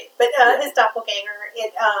alright. But his Doppelganger,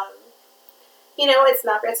 it's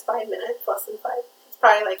not, it's 5 minutes, less than 5. It's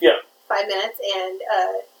probably 5 minutes, and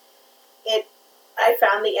I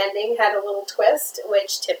found the ending had a little twist,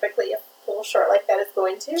 which typically a full short like that is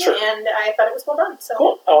going to, and I thought it was well done. So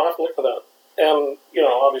cool. I'll have to look for that, and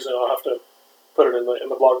obviously I'll have to put it in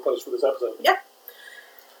the blog post for this episode. Yeah.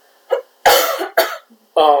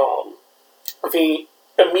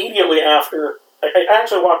 Immediately after, I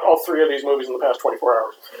actually watched all 3 of these movies in the past 24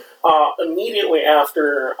 hours. Immediately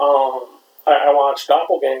after I watched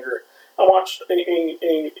Doppelganger, I watched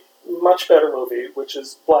a much better movie, which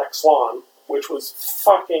is Black Swan, which was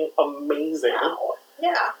fucking amazing. Wow.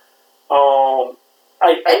 Yeah.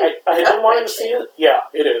 I had been wanting to see it. Yeah,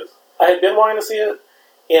 it is. I had been wanting to see it,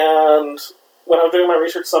 and when I was doing my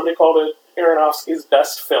research, somebody called it Aronofsky's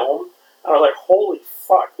best film. And I was like, holy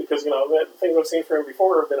fuck, because, the things I've seen from him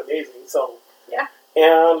before have been amazing, so... Yeah.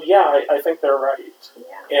 And, I think they're right.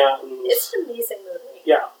 Yeah. And... It's an amazing movie.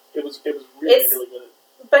 Yeah, it was really good.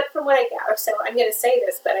 But from what I gather, so I'm going to say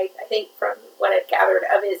this, but I think from what I've gathered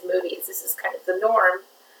of his movies, this is kind of the norm.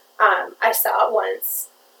 I saw it once.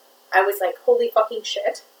 I was like, holy fucking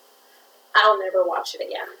shit. I'll never watch it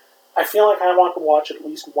again. I feel like I want to watch it at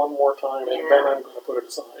least one more time, and then I'm going to put it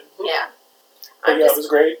aside. Yeah. But it was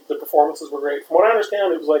great. The performances were great. From what I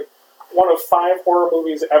understand, it was like one of 5 horror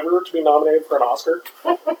movies ever to be nominated for an Oscar.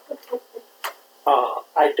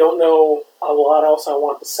 I don't know a lot else I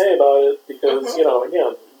want to say about it because,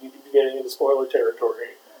 again, you'd be getting into spoiler territory.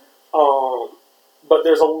 But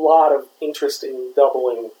there's a lot of interesting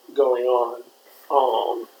doubling going on.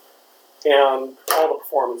 And all the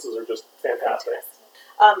performances are just fantastic.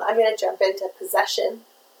 I'm going to jump into Possession,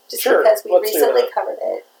 just because we recently covered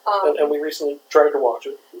it. And we recently tried to watch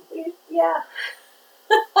it. Yeah.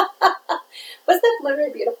 Was that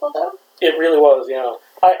Blu-ray beautiful, though? It really was, yeah.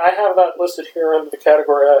 I have that listed here under the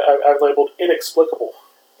category I've labeled inexplicable.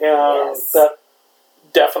 And that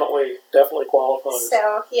definitely qualifies.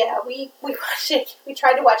 So, yeah, we watched it. We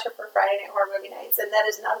tried to watch it for Friday Night Horror Movie Nights, and that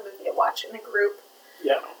is not a movie to watch in a group.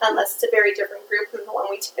 Yeah. Unless it's a very different group than the one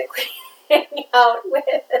we typically hang out with.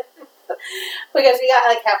 Because we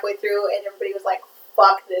got halfway through, and everybody was like,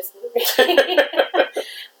 fuck this movie.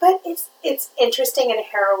 But it's interesting and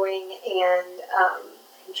harrowing and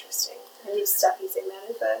interesting. I need to stop using that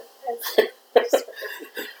as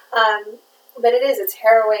but it is. It's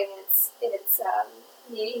harrowing. It's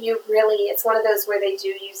you really. It's one of those where they do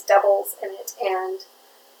use doubles in it, and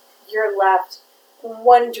you're left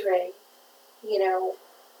wondering,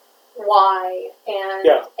 why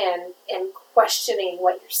and questioning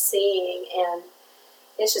what you're seeing, and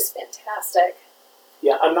it's just fantastic.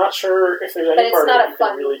 Yeah, I'm not sure if there's any part of it you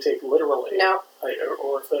can really take literally. No.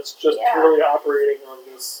 Or if that's just purely operating on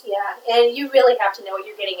this. Yeah, and you really have to know what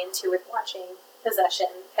you're getting into with watching Possession,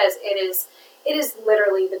 because it is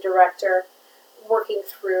literally the director working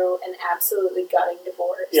through an absolutely gutting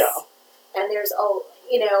divorce. Yeah. And there's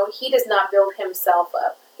he does not build himself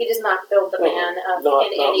up. He does not build the man up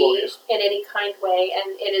in any kind way,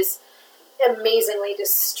 and it is amazingly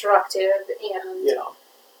destructive, and Yeah.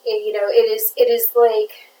 it is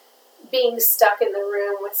like being stuck in the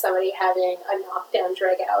room with somebody having a knockdown,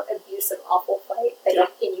 drag out, abusive, awful fight that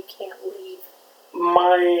and you can't leave.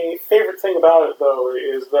 My favorite thing about it, though,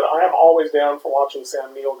 is that I am always down for watching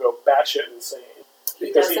Sam Neill go batshit insane.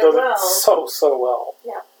 Because he does it so well.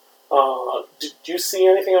 Yeah. Did you see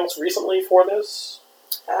anything else recently for this?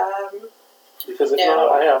 Because if No.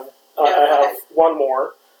 not, I have Okay. one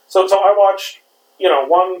more. So I watched,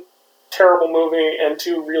 one terrible movie and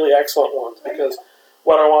two really excellent ones, because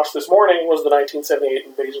what I watched this morning was the 1978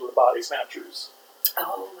 Invasion of the Body Snatchers,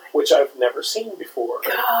 Oh my which I've never seen before.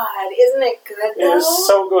 God, isn't it good though? It is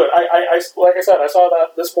so good. I like I said, I saw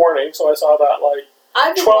that this morning, so I saw that like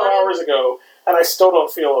I've been 12 wanting- hours ago, and I still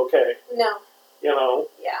don't feel okay. No.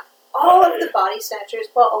 Yeah. All of the Body Snatchers,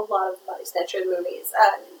 well, a lot of the Body Snatchers movies.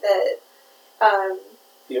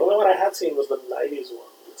 The only one I had seen was the 90s one.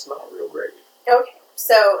 It's not real great. Okay,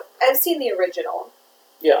 so I've seen the original,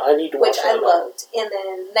 Yeah, I need to watch which that I now. loved, and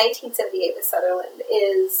then 1978 with Sutherland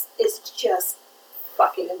is just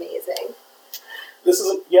fucking amazing. This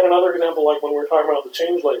is yet another example, like when we were talking about The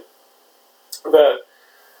Changeling, that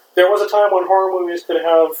there was a time when horror movies could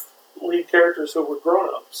have lead characters who were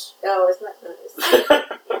grown-ups. Oh, isn't that nice?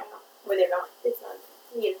 Yeah, where they're not, it's not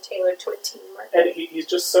tailored to a teen market. And he's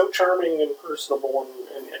just so charming and personable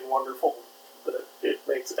and wonderful that it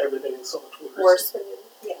makes everything so much worse. Worse when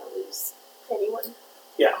you lose anyone.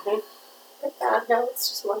 Yeah. But no, it's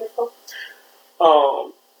just wonderful.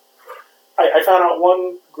 I found out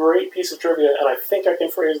one great piece of trivia, and I think I can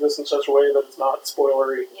phrase this in such a way that it's not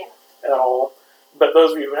spoilery at all. But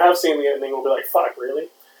those of you who have seen the ending will be like, fuck, really?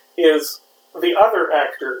 Is the other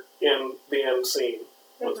actor in the end scene,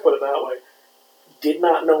 let's put it that way, did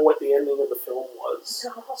not know what the ending of the film was.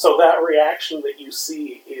 So that reaction that you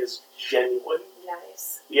see is genuine.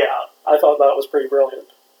 Nice. Yeah, I thought that was pretty brilliant.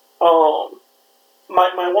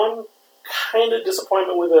 My one kind of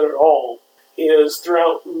disappointment with it at all is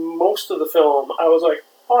throughout most of the film, I was like,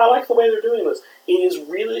 oh, I like the way they're doing this. It is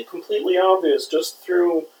really completely obvious just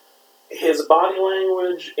through his body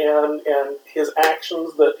language and his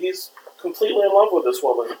actions that he's completely in love with this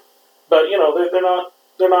woman. But,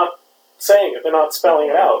 they're not saying it. They're not spelling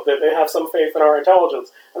it out. They have some faith in our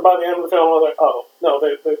intelligence. And by the end of the film, I was like, oh, no,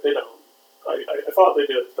 they don't. I thought they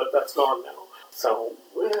did, but that's gone now. So,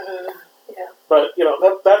 Yeah. But,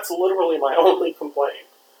 that's literally my only complaint.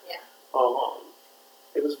 Yeah.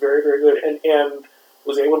 It was very, very good. And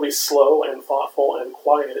was able to be slow and thoughtful and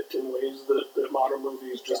quiet in ways that modern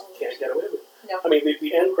movies just can't get away with. No. I mean,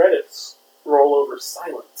 the end credits roll over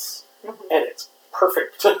silence. And it's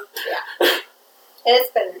perfect. Yeah. And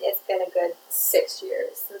it's been a good 6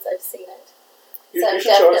 years since I've seen it. You So should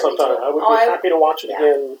show it definitely sometime. do. I would be happy to watch it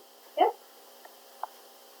again. Yep.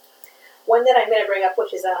 One that I'm going to bring up,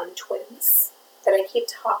 which is on Twins, that I keep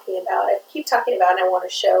talking about and I want to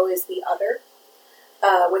show, is The Other,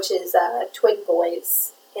 which is Twin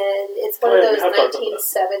Boys. And it's one of those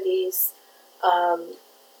 1970s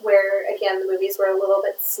where, again, the movies were a little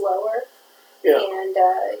bit slower. Yeah. And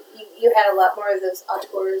you had a lot more of those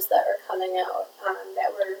auteurs that were coming out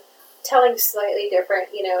that were telling slightly different,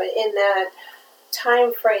 in that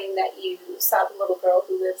time frame that you saw the little girl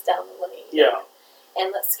who lives down the lane. Yeah.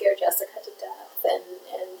 And Let's Scare Jessica to Death and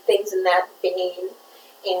things in that vein.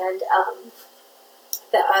 And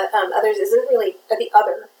the others isn't really, the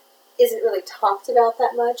other isn't really talked about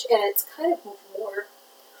that much, and it's kind of more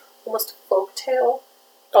almost folktale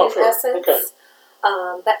in essence. Okay.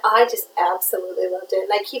 But I just absolutely loved it,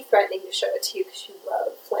 and I keep threatening to show it to you because you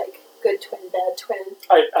love good twin, bad twin.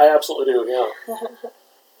 I absolutely do. Yeah.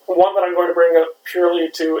 One that I'm going to bring up purely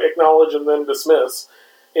to acknowledge and then dismiss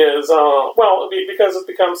is because it's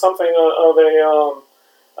become something of a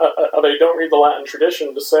don't read the Latin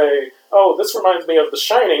tradition to say, oh, this reminds me of The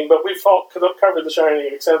Shining, but we've covered The Shining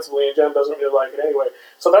extensively, and Jen doesn't really like it anyway.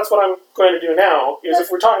 So that's what I'm going to do now. Is if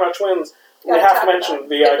we're talking about twins, we have to mention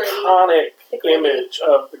the iconic image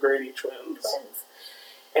of the Grady twins.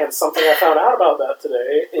 And something I found out about that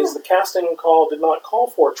today is the casting call did not call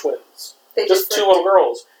for twins. Just two little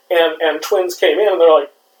girls. And twins came in and they're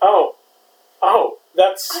like, oh,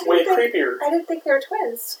 that's way creepier. I didn't think they were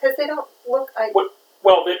twins, because they don't look like...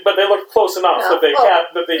 But they look close enough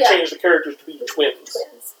that they changed the characters to be twins.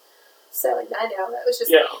 So, I know, that was just...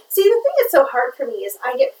 Yeah. See, the thing that's so hard for me is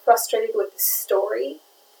I get frustrated with the story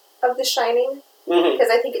of The Shining, because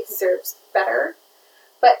I think it deserves better.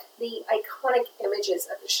 But the iconic images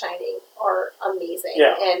of The Shining are amazing.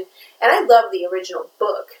 Yeah. And I love the original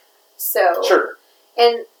book. So... Sure.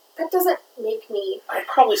 And that doesn't make me... I'd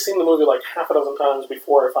probably seen the movie like half a dozen times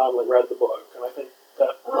before I finally read the book, and I think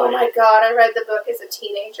That Oh my god, I read the book as a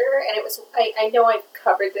teenager, and it was, I know I've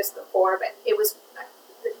covered this before, but it was,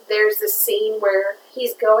 there's this scene where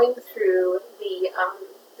he's going through the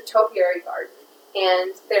topiary garden,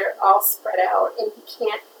 and they're all spread out, and he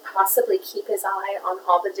can't possibly keep his eye on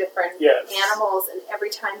all the different animals, and every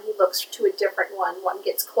time he looks to a different one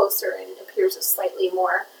gets closer and appears slightly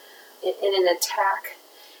more in an attack.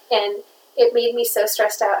 And it made me so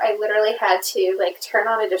stressed out, I literally had to turn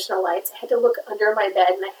on additional lights. I had to look under my bed,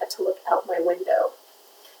 and I had to look out my window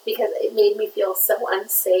because it made me feel so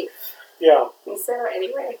unsafe. Yeah. So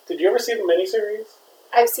anyway. Did you ever see the miniseries?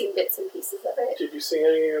 I've seen bits and pieces of it. Did you see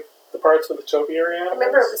any of the parts with the topiary animals? I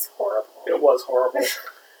remember it was horrible. It was horrible.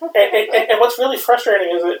 and what's really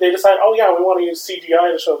frustrating is that they decide, oh yeah, we want to use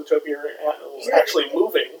CGI to show the topiary animals actually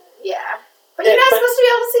moving. Yeah. But you're not supposed to be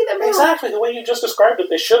able to see them move. Exactly, the way you just described it.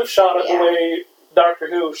 They should have shot it the way Doctor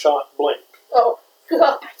Who shot Blink. Oh,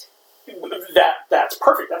 God. That's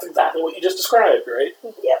perfect. That's exactly what you just described, right?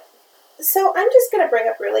 Yep. So I'm just going to bring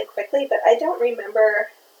up really quickly, but I don't remember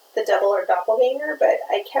the Double or Doppelganger, but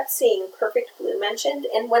I kept seeing Perfect Blue mentioned,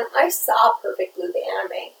 and when I saw Perfect Blue, the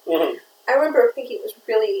anime, I remember thinking it was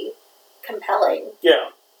really compelling. Yeah.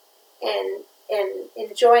 And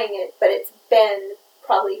enjoying it, but it's been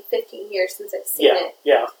probably 15 years since I've seen it.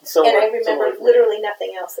 Yeah. And I remember literally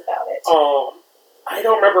nothing else about it. I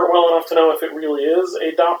don't remember it well enough to know if it really is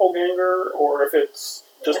a doppelganger or if it's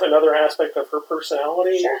just another aspect of her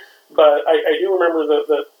personality. Sure. But I do remember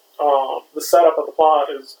that the setup of the plot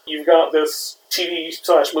is you've got this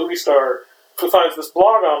TV/movie star who finds this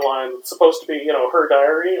blog online that's supposed to be, her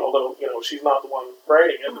diary, although, she's not the one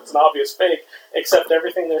writing it. It's an obvious fake, except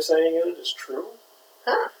everything they're saying in it is true.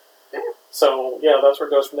 Huh. Yeah. So, that's where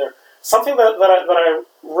it goes from there. Something that I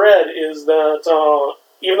read is that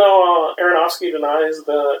even though Aronofsky denies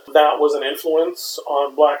that was an influence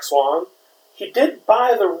on Black Swan, he did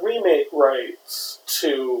buy the remake rights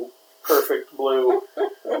to Perfect Blue,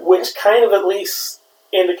 which kind of at least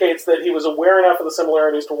indicates that he was aware enough of the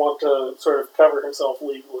similarities to want to sort of cover himself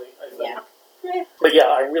legally, I think. Yeah. But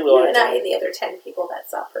I really liked it. You and I and the other 10 people that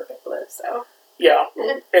saw Perfect Blue, so... Yeah.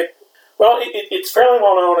 It's fairly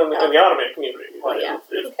well known in the anime community,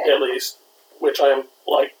 at least, which I'm,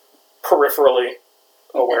 peripherally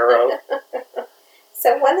aware of.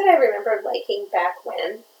 So one that I remember liking back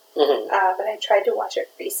when, but I tried to watch it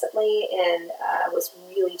recently and was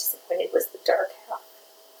really disappointed, was The Dark Half.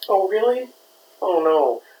 Oh, really? Oh,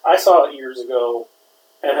 no. I saw it years ago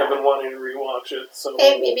and have been wanting to rewatch it. So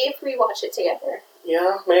hey, maybe if we watch it together.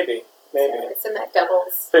 Yeah, maybe. So it's in that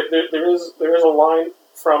doubles. There is a line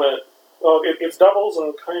from it. Well, it's doubles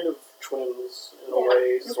and kind of twins in a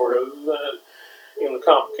way, sort of, in the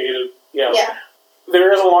complicated. Yeah.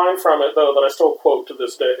 There is a line from it, though, that I still quote to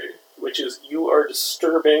this day, which is, "You are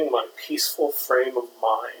disturbing my peaceful frame of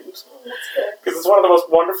mind." That's good. Because it's one of the most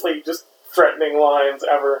wonderfully just threatening lines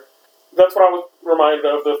ever. That's what I was reminded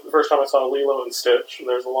of the first time I saw Lilo and Stitch, and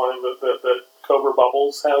there's a line that Cobra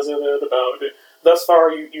Bubbles has in it about, "Thus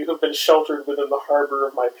far you have been sheltered within the harbor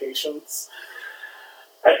of my patience."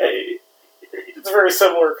 It's a very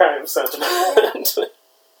similar kind of sentiment.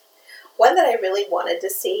 One that I really wanted to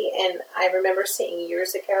see, and I remember seeing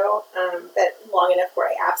years ago, but long enough where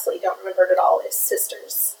I absolutely don't remember it at all, is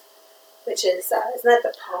Sisters, which is, isn't that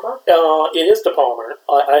De Palma? It is De Palma.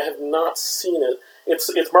 I have not seen it.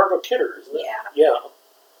 It's Margot Kidder, isn't it? Yeah.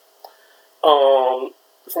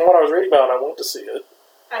 From what I was reading about it, I want to see it.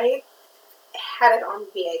 I had it on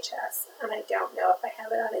VHS, and I don't know if I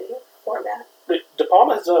have it on any other format. De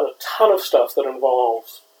Palma has done a ton of stuff that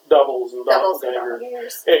involves doubles and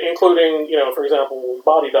doppelgangers, including, for example,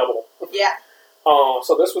 Body Double. Yeah.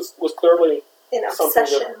 So this was clearly an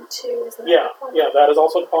obsession too, isn't it? Yeah, that is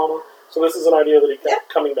also De Palma. So this is an idea that he kept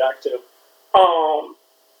coming back to.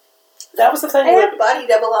 That was the thing. I had Body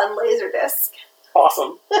Double on Laserdisc.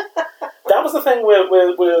 Awesome. That was the thing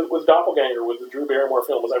with Doppelganger, with the Drew Barrymore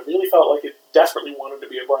film, was I really felt like it desperately wanted to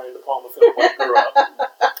be a Brian De Palma film when I grew up.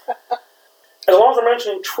 As long as I'm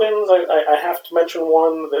mentioning twins, I have to mention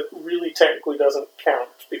one that really technically doesn't count,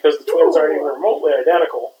 because the twins aren't even remotely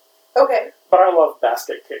identical. Okay. But I love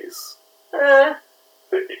Basket Case.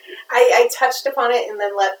 I touched upon it and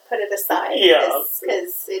then put it aside. Yeah.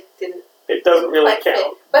 Because it didn't... It doesn't really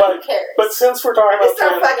count. But who cares? But since we're talking about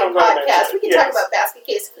twins, I'm going to mention it. We can talk about Basket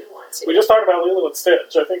Case if we want to. We just talked about Lilo and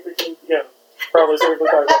Stitch. I think we can, probably safely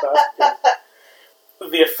talk about Basket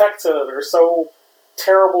Case. The effects in it are so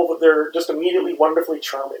terrible that they're just immediately wonderfully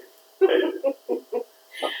charming.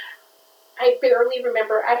 I barely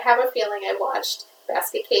remember. I have a feeling I watched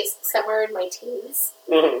Basket Case somewhere in my teens.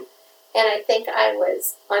 And I think I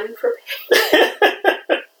was unprepared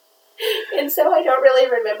And so I don't really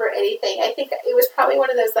remember anything. I think it was probably one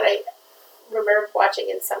of those that I remember watching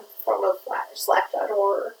in some form of slapshot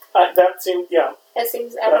horror. That seemed, yeah. It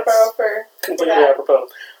seems apropos for completely that. apropos.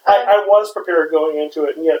 I was prepared going into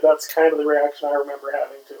it, and yet that's kind of the reaction I remember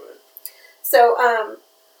having to it. So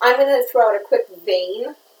I'm going to throw out a quick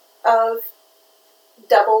vein of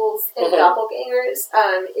doubles and doppelgangers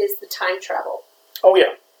is the time travel. Oh,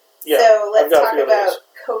 yeah. Yeah. So let's talk about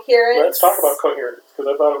coherence. Let's talk about coherence,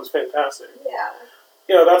 because I thought it was fantastic. Yeah.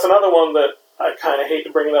 You know, that's another one that I kind of hate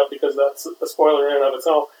to bring it up because that's a spoiler in and of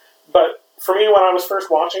itself. But for me, when I was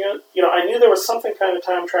first watching it, you know, I knew there was something kind of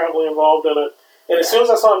time travel involved in it. And as soon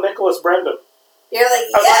as I saw Nicholas Brendan, you're like,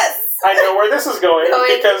 I was yes! like, I know where this is going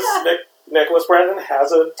because Nicholas Brendan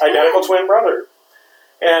has an identical twin brother.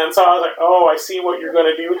 And so I was like, oh, I see what you're going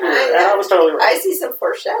to do here. And I was totally right. I see some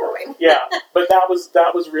foreshadowing. Yeah, but that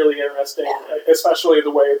was really interesting, especially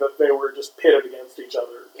the way that they were just pitted against each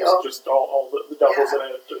other. Just all the doubles in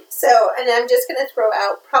it. So, and I'm just going to throw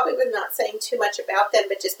out, probably with not saying too much about them,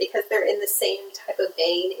 but just because they're in the same type of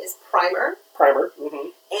vein, is Primer.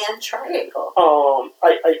 And Triangle.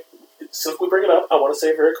 Since we bring it up, I want to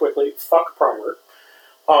say very quickly, fuck Primer.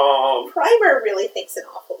 Primer really thinks an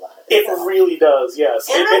awful lot of it. It really does, yes.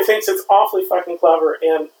 It thinks it's awfully fucking clever,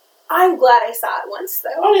 and I'm glad I saw it once, though.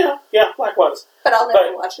 Oh, yeah, likewise. But I'll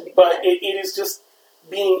never watch it again. But it is just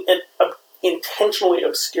being intentionally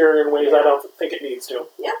obscure in ways I don't think it needs to.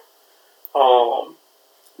 Yeah.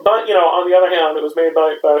 But, you know, on the other hand, it was made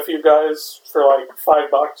by a few guys for like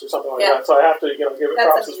 $5 or something like that, so I have to, you know, give it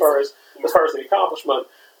props as far as the accomplishment.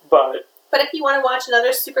 But if you want to watch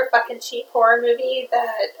another super fucking cheap horror movie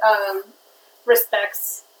that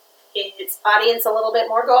respects its audience a little bit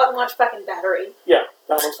more, go out and watch fucking Battery. Yeah,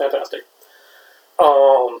 that one's fantastic.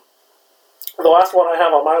 The last one I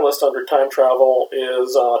have on my list under time travel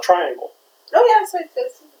is Triangle. Oh yeah, so I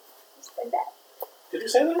said that. Did you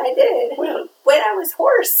say that? I did. When I was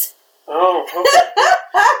hoarse. Oh, okay.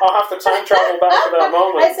 I'll have to time travel back to that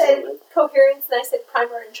moment. I said coherence, and I said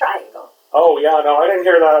Primer and Triangle. Oh, yeah, no, I didn't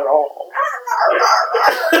hear that at all.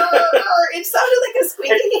 It sounded like a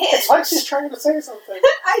squeaky hand. It's like she's trying to say something.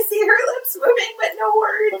 I see her lips moving, but no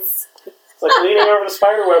words. It's like leaning over the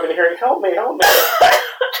spider web and hearing, help me.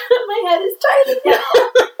 My head is tiny now.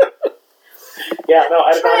 Yeah, no,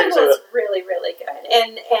 I did not even say that. Triangle's really, really good.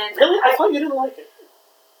 And really? I thought you didn't like it.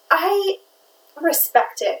 I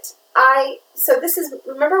respect it. So this is,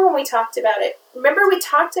 remember when we talked about it? Remember we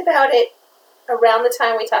talked about it around the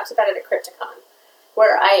time we talked about it at Crypticon,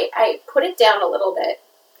 where I put it down a little bit.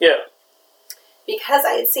 Yeah. Because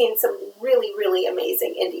I had seen some really, really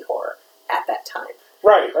amazing indie horror at that time.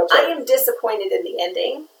 Right, that's right. I am disappointed in the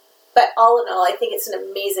ending, but all in all, I think it's an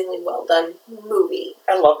amazingly well done movie.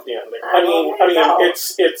 I love the ending. I mean,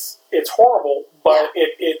 it's horrible, but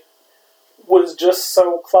it was just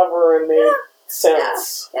so clever and made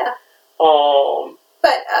sense. Yeah.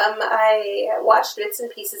 But I watched bits and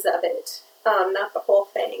pieces of it, not the whole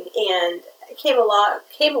thing, and I came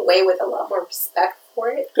away with a lot more respect for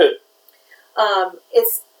it. Good.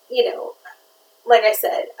 It's, you know, like I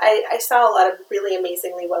said, I saw a lot of really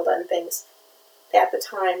amazingly well done things at the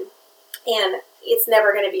time, and it's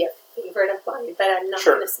never going to be a favorite of mine, but I'm not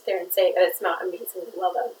going to sit there and say that it's not amazingly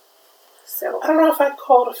well done. So I don't know if I'd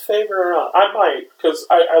call it a favorite or not. I might, because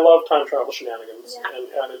I love time travel shenanigans,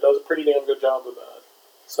 and it does a pretty damn good job of that.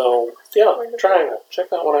 So, yeah, Triangle. Check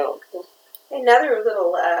that one out. Another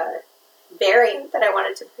little variant that I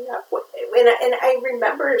wanted to bring up, and I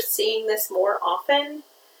remember seeing this more often,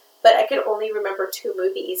 but I could only remember two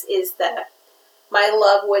movies, is that My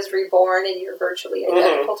Love Was Reborn and You're Virtually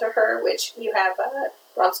Identical to Her, which you have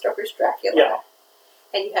Bram Stoker's Dracula,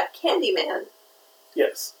 and you have Candyman.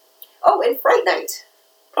 Yes. Oh, and Fright Night.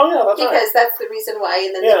 Oh, yeah, that's because that's the reason why,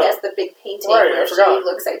 and then he has the big painting where she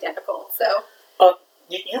looks identical. So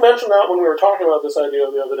you mentioned that when we were talking about this idea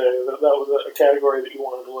the other day, that was a category that you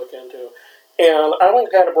wanted to look into. And I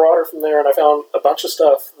went kind of broader from there, and I found a bunch of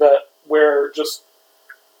stuff where just,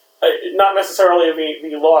 not necessarily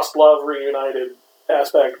the lost love reunited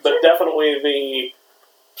aspect, but definitely the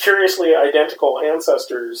curiously identical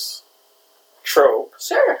ancestors trope.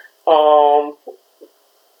 Sure.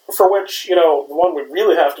 For which, you know, the one we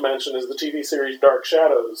really have to mention is the TV series Dark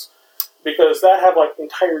Shadows, because that had, like,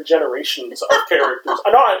 entire generations of characters.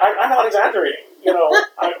 I'm not exaggerating. You know,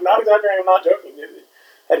 I'm not exaggerating, I'm not joking. It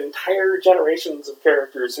had entire generations of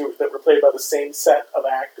characters that were played by the same set of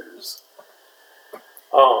actors.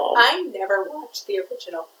 I never watched the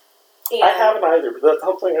original. I haven't either, but that's the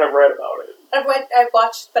whole thing I've read about it. I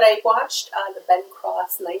watched the Ben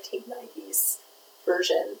Cross 1990s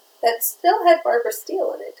version that still had Barbara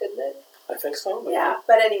Steele in it, didn't it? I think so. Maybe. Yeah,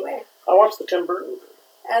 but anyway. I watched the Tim Burton movie.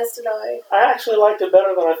 As did I. I actually liked it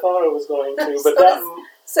better than I thought I was going to, but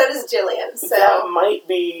So does Jillian. So that might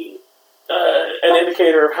be an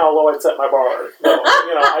indicator of how low I'd set my bar. No,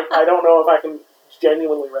 I don't know if I can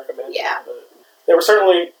genuinely recommend it. But there were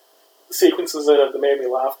certainly sequences in it that made me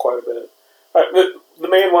laugh quite a bit. The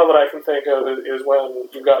main one that I can think of is when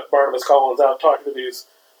you've got Barnabas Collins out talking to these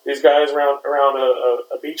guys around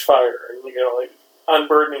a beach fire, and like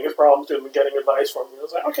unburdening his problems to them and getting advice from them. I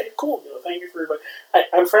was like, okay, cool. Thank you for your advice.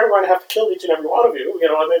 I'm afraid I'm going to have to kill each and every one of you.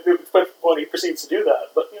 And when he proceeds to do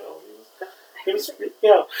that, but he was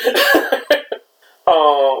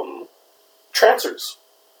Trancers.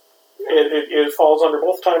 It falls under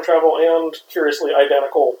both time travel and curiously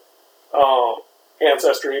identical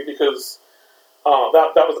ancestry, because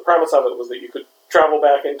that was the premise of it, was that you could travel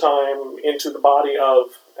back in time into the body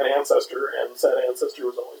of an ancestor, and said ancestor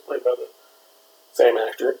was always played by the same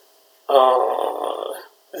actor.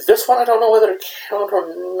 This one I don't know whether to count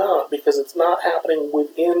or not, because it's not happening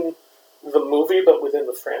within the movie, but within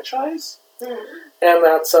the franchise. And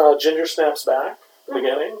that's Ginger Snaps Back, the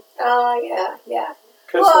beginning. Oh, yeah.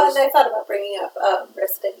 Well, and I thought about bringing up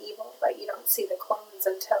Resident Evil, but you don't see the clones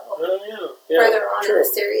until further on in the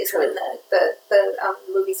series, when the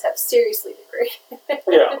movies have seriously degraded.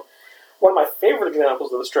 Yeah. One of my favorite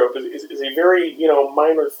examples of this trope is a very,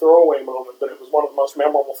 minor throwaway moment, but it was one of the most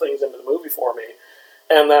memorable things into the movie for me.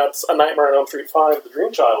 And that's A Nightmare on Elm Street 5, The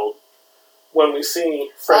Dream Child, when we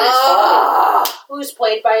see Freddy's father. Who's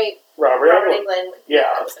played by Robert Englund. Yeah.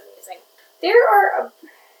 That was amazing. There are...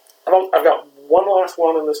 I've got one last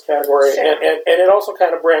one in this category, Sure. and it also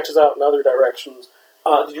kind of branches out in other directions.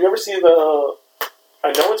 Did you ever see the...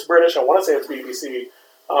 I know it's British, I want to say it's BBC,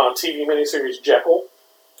 TV miniseries Jekyll?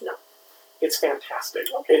 No. It's fantastic.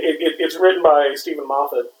 It's written by Stephen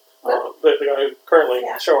Moffat, the guy who's currently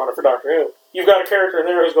showrunner for Doctor Who. You've got a character in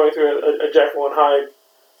there who's going through a Jekyll and Hyde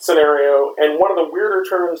scenario, and one of the weirder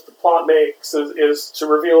turns the plot makes is to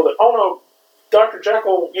reveal that, oh no, Dr.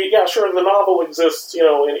 Jekyll, yeah, sure, the novel exists, in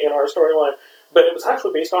our storyline, but it was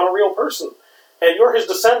actually based on a real person, and you're his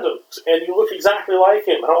descendant, and you look exactly like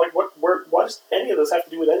him. And I'm like, what does any of this have to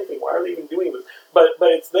do with anything? Why are they even doing this? But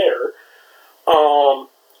it's there.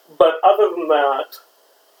 But other than that,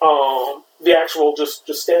 the actual just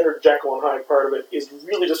standard Jekyll and Hyde part of it is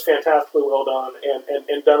really just fantastically well done,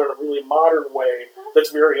 and done in a really modern way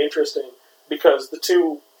that's very interesting, because the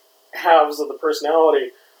two halves of the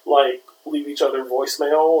personality, leave each other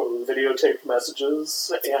voicemail and videotaped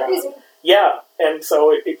messages. That's crazy. Yeah, and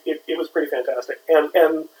so it was pretty fantastic.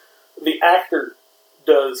 And the actor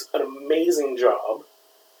does an amazing job.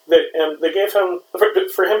 They gave him,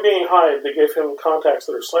 for him being Hyde, they gave him contacts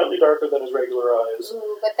that are slightly darker than his regular eyes.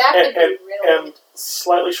 Ooh, but that could be really... And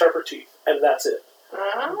slightly sharper teeth, and that's it.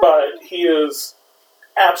 But he is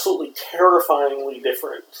absolutely terrifyingly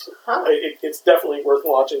different. It's definitely worth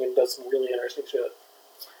watching, and does some really interesting shit.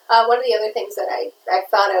 One of the other things that I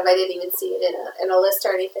thought of, I didn't even see it in a list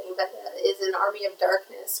or anything, but is an Army of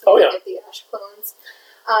Darkness. Where you get the Ash clones.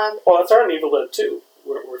 Well, that's our Evil Dead 2,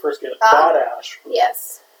 where we first get that Ash.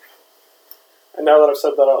 Yes. And now that I've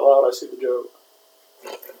said that out loud, I see the joke.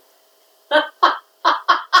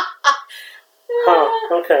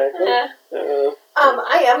 Okay.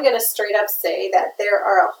 I am going to straight up say that there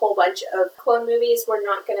are a whole bunch of clone movies we're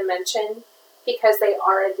not going to mention, because they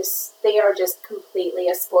are just completely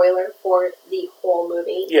a spoiler for the whole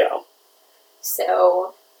movie. Yeah.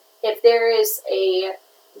 So, if there is a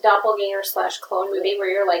doppelganger / clone movie where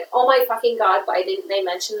you're like, oh my fucking god, why didn't they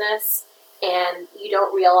mention this? And you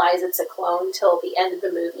don't realize it's a clone till the end of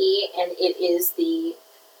the movie, and it is the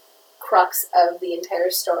crux of the entire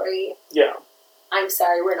story. Yeah. I'm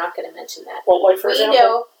sorry, we're not going to mention that. Well, for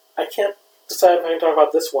example, I can't decide if I can talk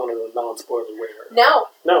about this one in a non-spoiler way. No.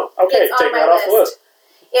 Okay, take that off the list.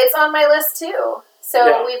 It's on my list too.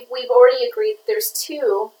 So we've already agreed there's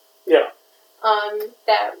two. Yeah.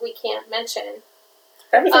 That we can't mention.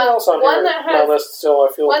 Everything else on one here, my list still, I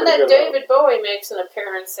feel one pretty that good David Bowie makes an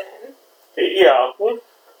appearance in. Yeah.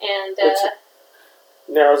 And which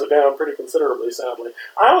narrows it down pretty considerably, sadly.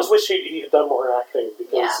 I always wish he had done more acting,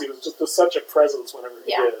 because he was just such a presence whenever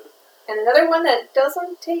he did. And another one that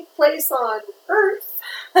doesn't take place on Earth.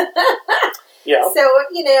 Yeah. So,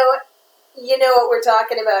 you know what we're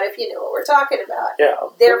talking about if you know what we're talking about. Yeah.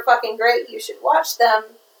 They're fucking great. You should watch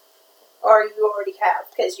them. Or you already have,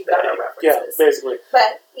 because you've got our references. Yeah, basically.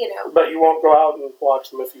 But, But you won't go out and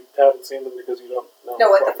watch them if you haven't seen them, because you don't know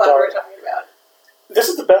what the fuck we're talking about. This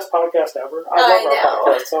is the best podcast ever. I love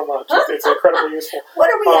our podcast so much. It's incredibly useful.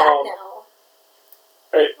 What are we at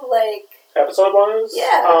now? Episode-wise?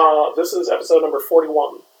 Yeah. This is episode number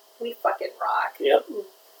 41. We fucking rock. Yep.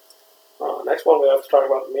 Next one, we have to talk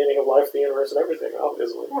about the meaning of life, the universe, and everything,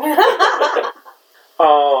 obviously.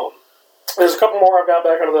 There's a couple more I've got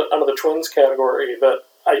back under the twins category that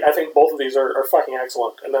I think both of these are fucking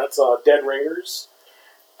excellent, and that's Dead Ringers.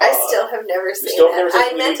 I still have never seen still have that. never seen it?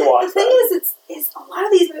 I You meant need to watch the thing is, a lot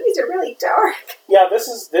of these movies are really dark. Yeah, this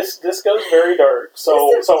goes very dark.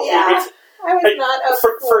 So it's I was not up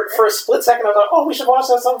for a split second. I thought, oh, we should watch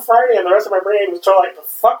this on Friday, and the rest of my brain was sort of like, the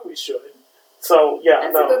fuck, we should. So yeah,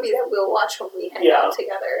 That's a movie that we'll watch when we hang out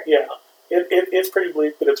together. Yeah, it's pretty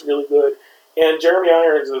bleak, but it's really good. And Jeremy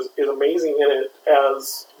Irons is amazing in it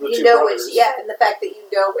as the two brothers. And the fact that you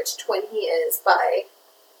know which twin he is by.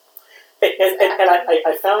 And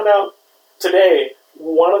I found out today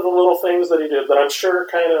one of the little things that he did that I'm sure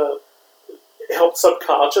kind of helped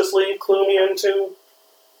subconsciously clue me into,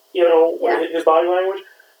 his body language.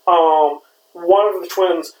 One of the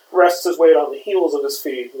twins rests his weight on the heels of his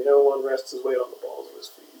feet, and the other one rests his weight on the balls of his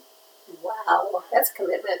feet. Wow, that's a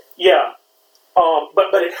commitment. Yeah.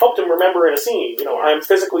 But it helped him remember in a scene, I'm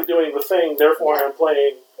physically doing the thing, therefore I'm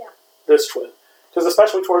playing this twin. Because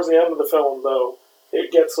especially towards the end of the film, though,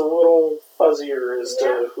 it gets a little fuzzier as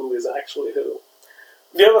to who is actually who.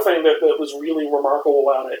 The other thing that was really remarkable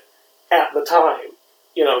about it at the time,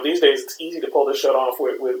 these days it's easy to pull this shit off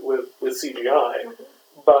with CGI,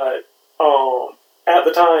 but at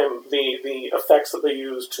the time, the effects that they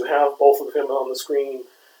used to have both of them on the screen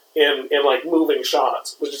in like moving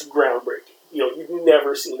shots was just groundbreaking. You've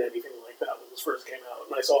never seen anything like that when this first came out,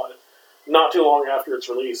 and I saw it not too long after its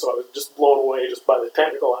release, so I was just blown away just by the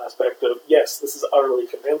technical aspect of, yes, this is utterly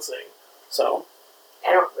convincing. So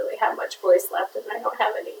I don't really have much voice left, and I don't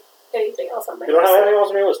have anything else on my list. You don't have anything else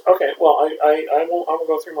on your list? Okay, well, I will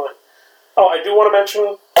go through mine. Oh, I do want to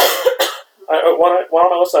mention, one on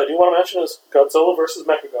my list I do want to mention is Godzilla vs.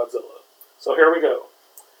 Mechagodzilla. So here we go.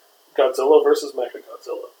 Godzilla vs.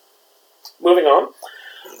 Mechagodzilla. Moving on.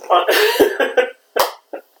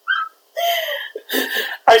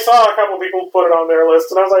 I saw a couple of people put it on their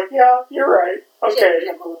list, and I was like, yeah, you're right. Okay.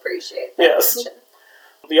 Jim will appreciate that. Yes. Mention.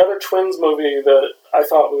 The other Twins movie that I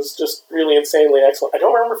thought was just really insanely excellent, I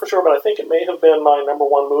don't remember for sure, but I think it may have been my number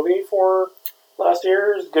one movie for last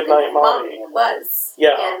year's Goodnight Mommy. It was.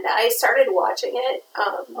 Yeah. And I started watching it.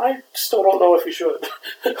 I still don't know if you should.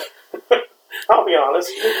 I'll be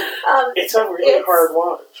honest. It's a really hard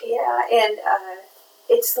watch. Yeah, and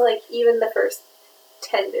it's like even the first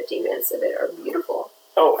 10-15 minutes of it are beautiful.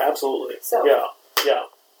 Oh, absolutely. So Yeah.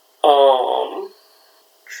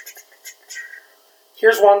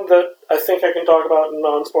 Here's one that I think I can talk about in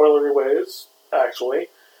non-spoilery ways, actually.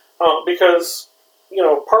 Because,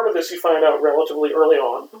 part of this you find out relatively early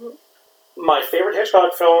on. Mm-hmm. My favorite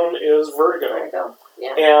Hitchcock film is Vertigo.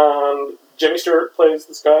 Yeah. And Jimmy Stewart plays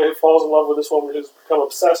this guy who falls in love with this woman who's become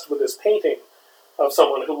obsessed with this painting of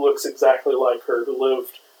someone who looks exactly like her, who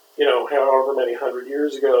lived, however many 100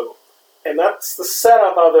 years ago. And that's the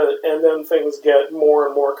setup of it, and then things get more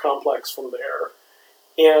and more complex from there.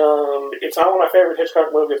 And it's not one of my favorite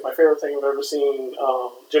Hitchcock movies. It's my favorite thing I've ever seen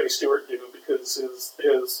Jimmy Stewart do, because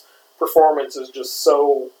his performance is just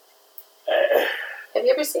so... Have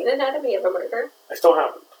you ever seen Anatomy of a Murder? I still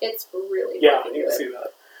haven't. It's really I good. need to see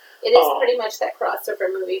that. It is pretty much that crossover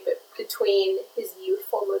movie, but between his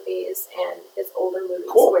youthful movies and his older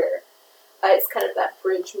movies, where it's kind of that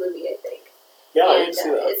bridge movie, I think. Yeah, and, I need to see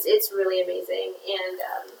that. It's really amazing, and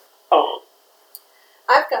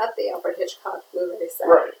I've got the Alfred Hitchcock movie set,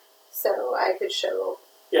 right? So I could show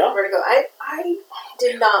Vertigo. I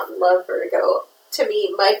did not love Vertigo. To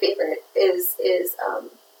me, my favorite is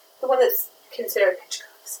the one that's considered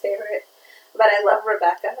Hitchcock's favorite, but I love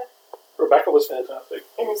Rebecca. Rebecca was fantastic.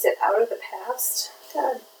 And is it Out of the Past?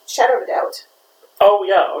 Shadow of a Doubt. Oh,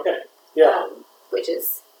 yeah, okay. Yeah. Which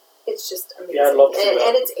is, it's just amazing. Yeah, I'd love to see that.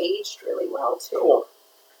 And it's aged really well, too. Cool.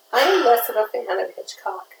 I'm less of a fan of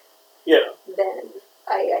Hitchcock. Yeah. Than,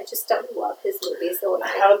 I just don't love his movies the way I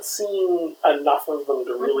haven't seen enough of them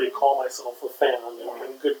to really call myself a fan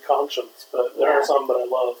in good conscience, but there are some that I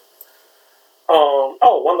love.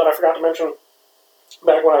 One that I forgot to mention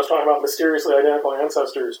back when I was talking about mysteriously identical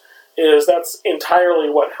ancestors is that's entirely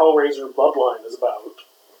what Hellraiser Bloodline is about.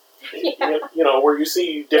 Yeah. Where you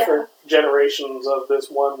see different generations of this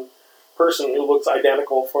one person who looks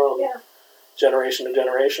identical from generation to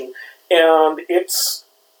generation. And it's...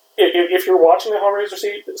 If you're watching the Hellraiser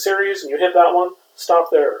series and you hit that one, stop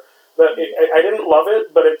there. I didn't love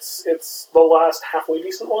it, but it's the last halfway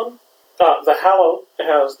decent one. The Hallow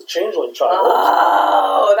has the Changeling Child.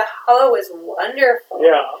 Oh, the Hallow is wonderful.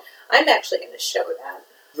 Yeah. I'm actually going to show that.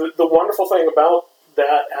 The wonderful thing about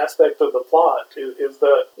that aspect of the plot is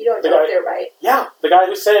that... You don't know if they're right. Yeah, the guy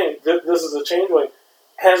who's saying this is a Changeling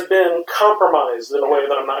has been compromised in a way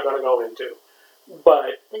that I'm not going to go into.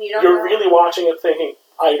 But And you don't you're know. really watching it thinking,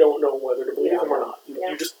 I don't know whether to believe Yeah. him or not. Yeah.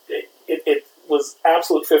 You just, it was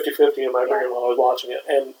absolute 50-50 in my brain while I was watching it.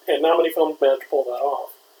 And not many films managed to pull that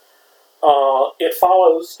off. It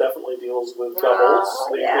Follows definitely deals with doubles.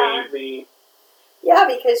 Yeah. Yeah,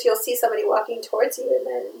 because you'll see somebody walking towards you, and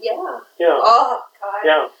then Yeah. oh god,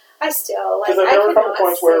 Yeah. I still like. Because I there were a could couple not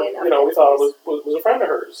points say where, enough we good thought things. it was a friend of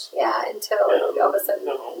hers. Yeah, until And, all of a sudden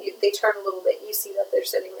no. they turn a little bit, you see that they're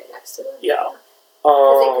sitting right next to them. Yeah.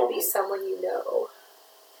 Because it could be someone you know,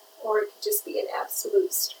 or it could just be an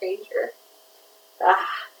absolute stranger.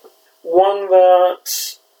 One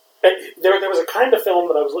that there was a kind of film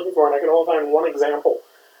that I was looking for, and I could only find one example,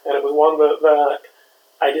 and it was one that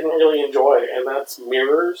I didn't really enjoy, and that's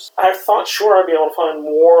Mirrors. I thought sure I'd be able to find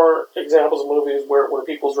more examples of movies where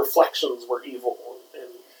people's reflections were evil,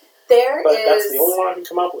 but that's the only one I can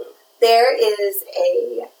come up with. There is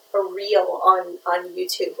a reel on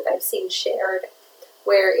YouTube that I've seen shared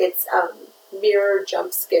where it's mirror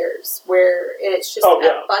jump scares, where it's just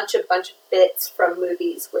a bunch of bits from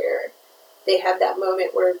movies where they have that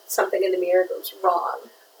moment where something in the mirror goes wrong.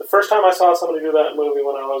 The first time I saw somebody do that in a movie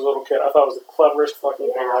when I was a little kid, I thought it was the cleverest fucking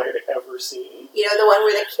thing I had ever seen. You know, the one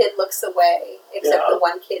where the kid looks away, except the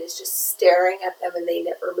one kid is just staring at them and they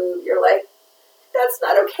never move. You're like, that's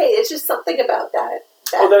not okay. It's just something about that.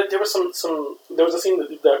 There was there was a scene that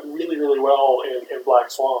did that really, really well in Black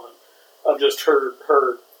Swan, of just her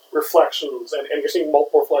reflections, and you're seeing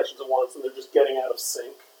multiple reflections at once, and they're just getting out of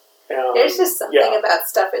sync. There's just something about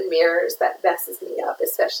stuff in mirrors that messes me up,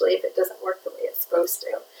 especially if it doesn't work the way it's supposed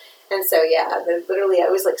to. And so, literally, I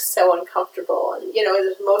was like so uncomfortable. And, you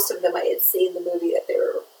know, most of them I had seen the movie that they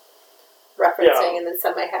were referencing, and then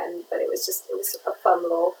some I hadn't, but it was a fun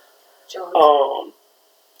little jaunt.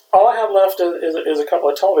 All I have left is a couple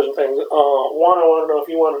of television things. One, I want to know if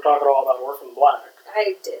you want to talk at all about Orphan Black.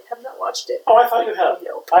 I have not watched it. Oh, I thought you had.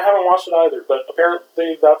 Nope. I haven't watched it either, but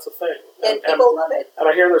apparently that's a thing. And people love it. And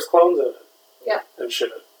I hear there's clones in it. Yeah. And shit.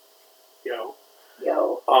 Yo.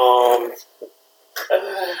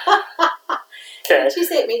 Okay. Did you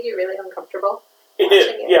say it made you really uncomfortable? It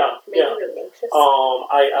did, yeah. It made you really anxious.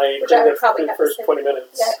 I Which I would think probably the have first the same, 20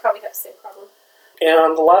 minutes. Yeah, I probably have the same problem.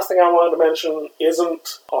 And the last thing I wanted to mention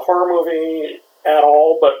isn't a horror movie at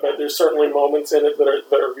all, but there's certainly moments in it that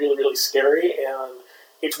are really, really scary, and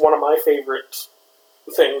it's one of my favorite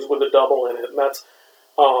things with a double in it, and that's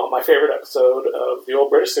my favorite episode of the old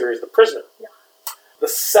British series, The Prisoner. Yeah. The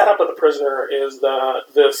setup of The Prisoner is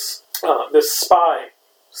that this spy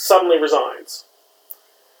suddenly resigns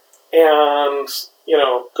and,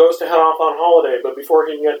 goes to head off on holiday, but before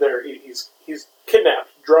he can get there, he's kidnapped,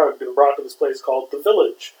 drugged, and brought to this place called The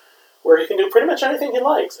Village, where he can do pretty much anything he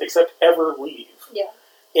likes, except ever leave. Yeah.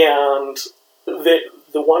 And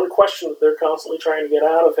the one question that they're constantly trying to get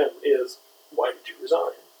out of him is, why did you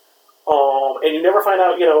resign? And you never find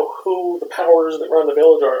out, who the powers that run the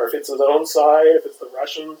village are, if it's his own side, if it's the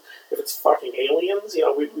Russians, if it's fucking aliens,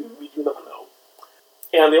 we do not know.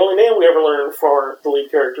 And the only name we ever learn for the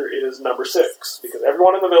lead character is Number 6, because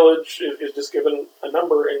everyone in the village is just given a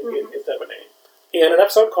number instead of a name. And an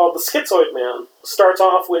episode called The Schizoid Man starts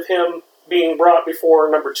off with him being brought before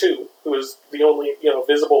Number 2, who is the only,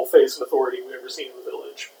 visible face of authority we've ever seen in the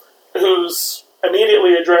village, who's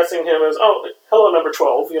immediately addressing him as, oh, hello, Number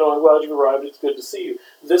 12, I'm glad you've arrived, it's good to see you.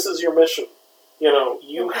 This is your mission.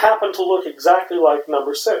 You happen to look exactly like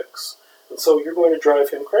Number 6, and so you're going to drive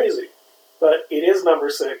him crazy. But it is Number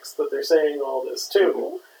 6 that they're saying all this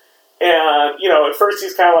to. And, at first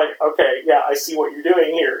he's kind of like, okay, yeah, I see what you're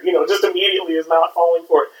doing here. Just immediately is not falling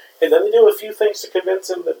for it. And then they do a few things to convince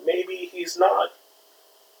him that maybe he's not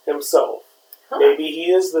himself. Huh. Maybe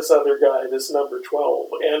he is this other guy, this Number 12.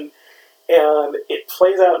 And it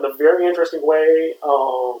plays out in a very interesting way.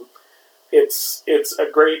 It's a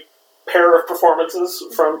great pair of performances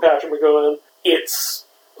from Patrick McGowan. It's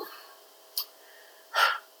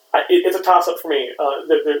a toss-up for me.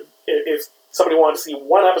 If somebody wanted to see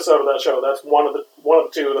one episode of that show, that's one of the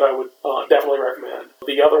two that I would definitely recommend.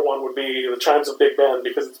 The other one would be The Chimes of Big Ben,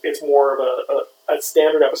 because it's more of a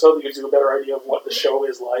standard episode that gives you a better idea of what the show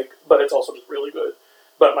is like, but it's also just really good.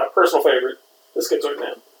 But my personal favorite, The Schizoid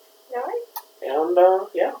Man. All right. And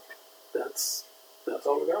that's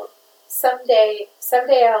all we got. Someday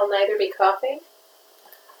I'll neither be coughing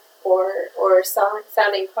or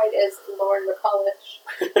sounding quite as Lauren McCullish.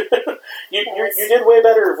 you did way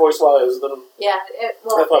better voice-wise than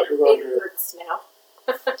I thought you were going to. It hurts now.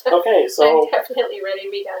 Okay, so I'm definitely ready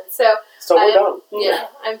to be done. So we're done. Yeah,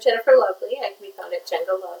 I'm Jennifer Lovely. I can be found at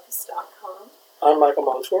jengaloves.com. I'm Michael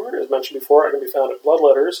Montour. As mentioned before, I can be found at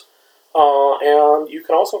Bloodletters, And you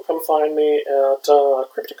can also come find me at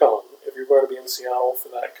Crypticon if you're going to be in Seattle for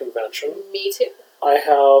that convention. Me too. I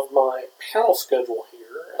have my panel schedule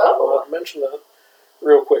here. And I want to mention that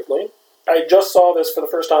real quickly. I just saw this for the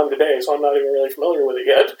first time today, so I'm not even really familiar with it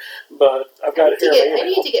yet. But I've got it here. I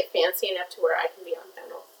need to get fancy enough to where I can be on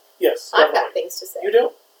panels. Yes, I've got things to say. You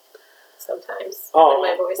do? Sometimes. Oh,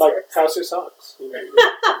 when my voice like works. Hausu sucks.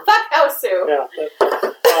 Fuck Hausu. Yeah.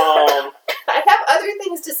 I have other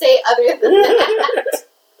things to say other than that.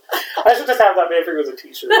 I should just have that made for you as a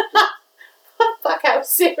t-shirt. Fuck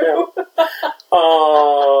Hausu. Yeah.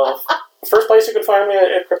 First place you can find me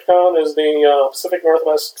at Crypticon is the Pacific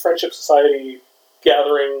Northwest Friendship Society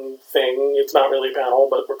gathering thing. It's not really a panel,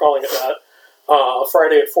 but we're calling it that.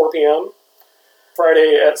 Friday at 4 p.m.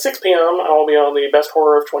 Friday at 6 p.m. I will be on the Best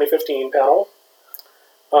Horror of 2015 panel.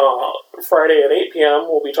 Friday at 8 p.m.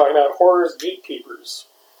 we'll be talking about horror's gatekeepers.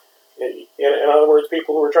 In other words,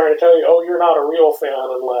 people who are trying to tell you, oh, you're not a real fan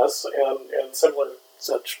unless, and similar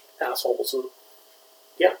such assholes. And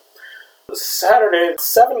yeah. Saturday at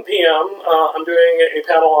 7 p.m., I'm doing a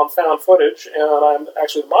panel on found footage, and I'm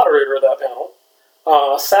actually the moderator of that panel.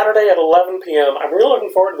 Saturday at 11 p.m., I'm really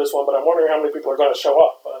looking forward to this one, but I'm wondering how many people are going to show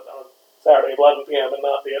up on Saturday at 11 p.m. and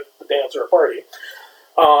not be at the dance or a party.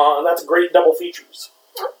 And that's great double features.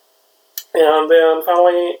 And then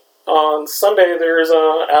finally, on Sunday, there's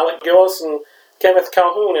Alec Gillis and Kenneth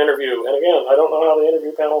Calhoun interview. And again, I don't know how the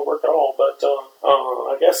interview panel work at all, but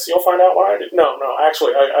I guess you'll find out why I did. No,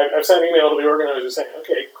 actually, I've sent an email to the organizer saying,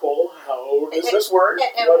 okay, cool, how does this work?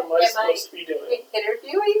 What am I supposed to be doing?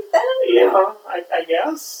 Interviewing them? Yeah, I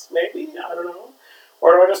guess, maybe, I don't know.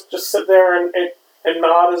 Or do I just sit there and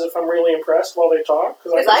nod as if I'm really impressed while they talk?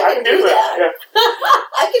 Because I can do that. Yeah.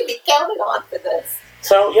 I can be counted on for this.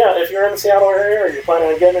 So, yeah, if you're in the Seattle area or you're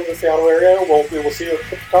planning on getting into the Seattle area, we will see you at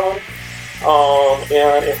Crypticon.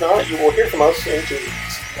 And if not, you will hear from us in 2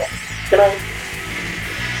 weeks. Good night.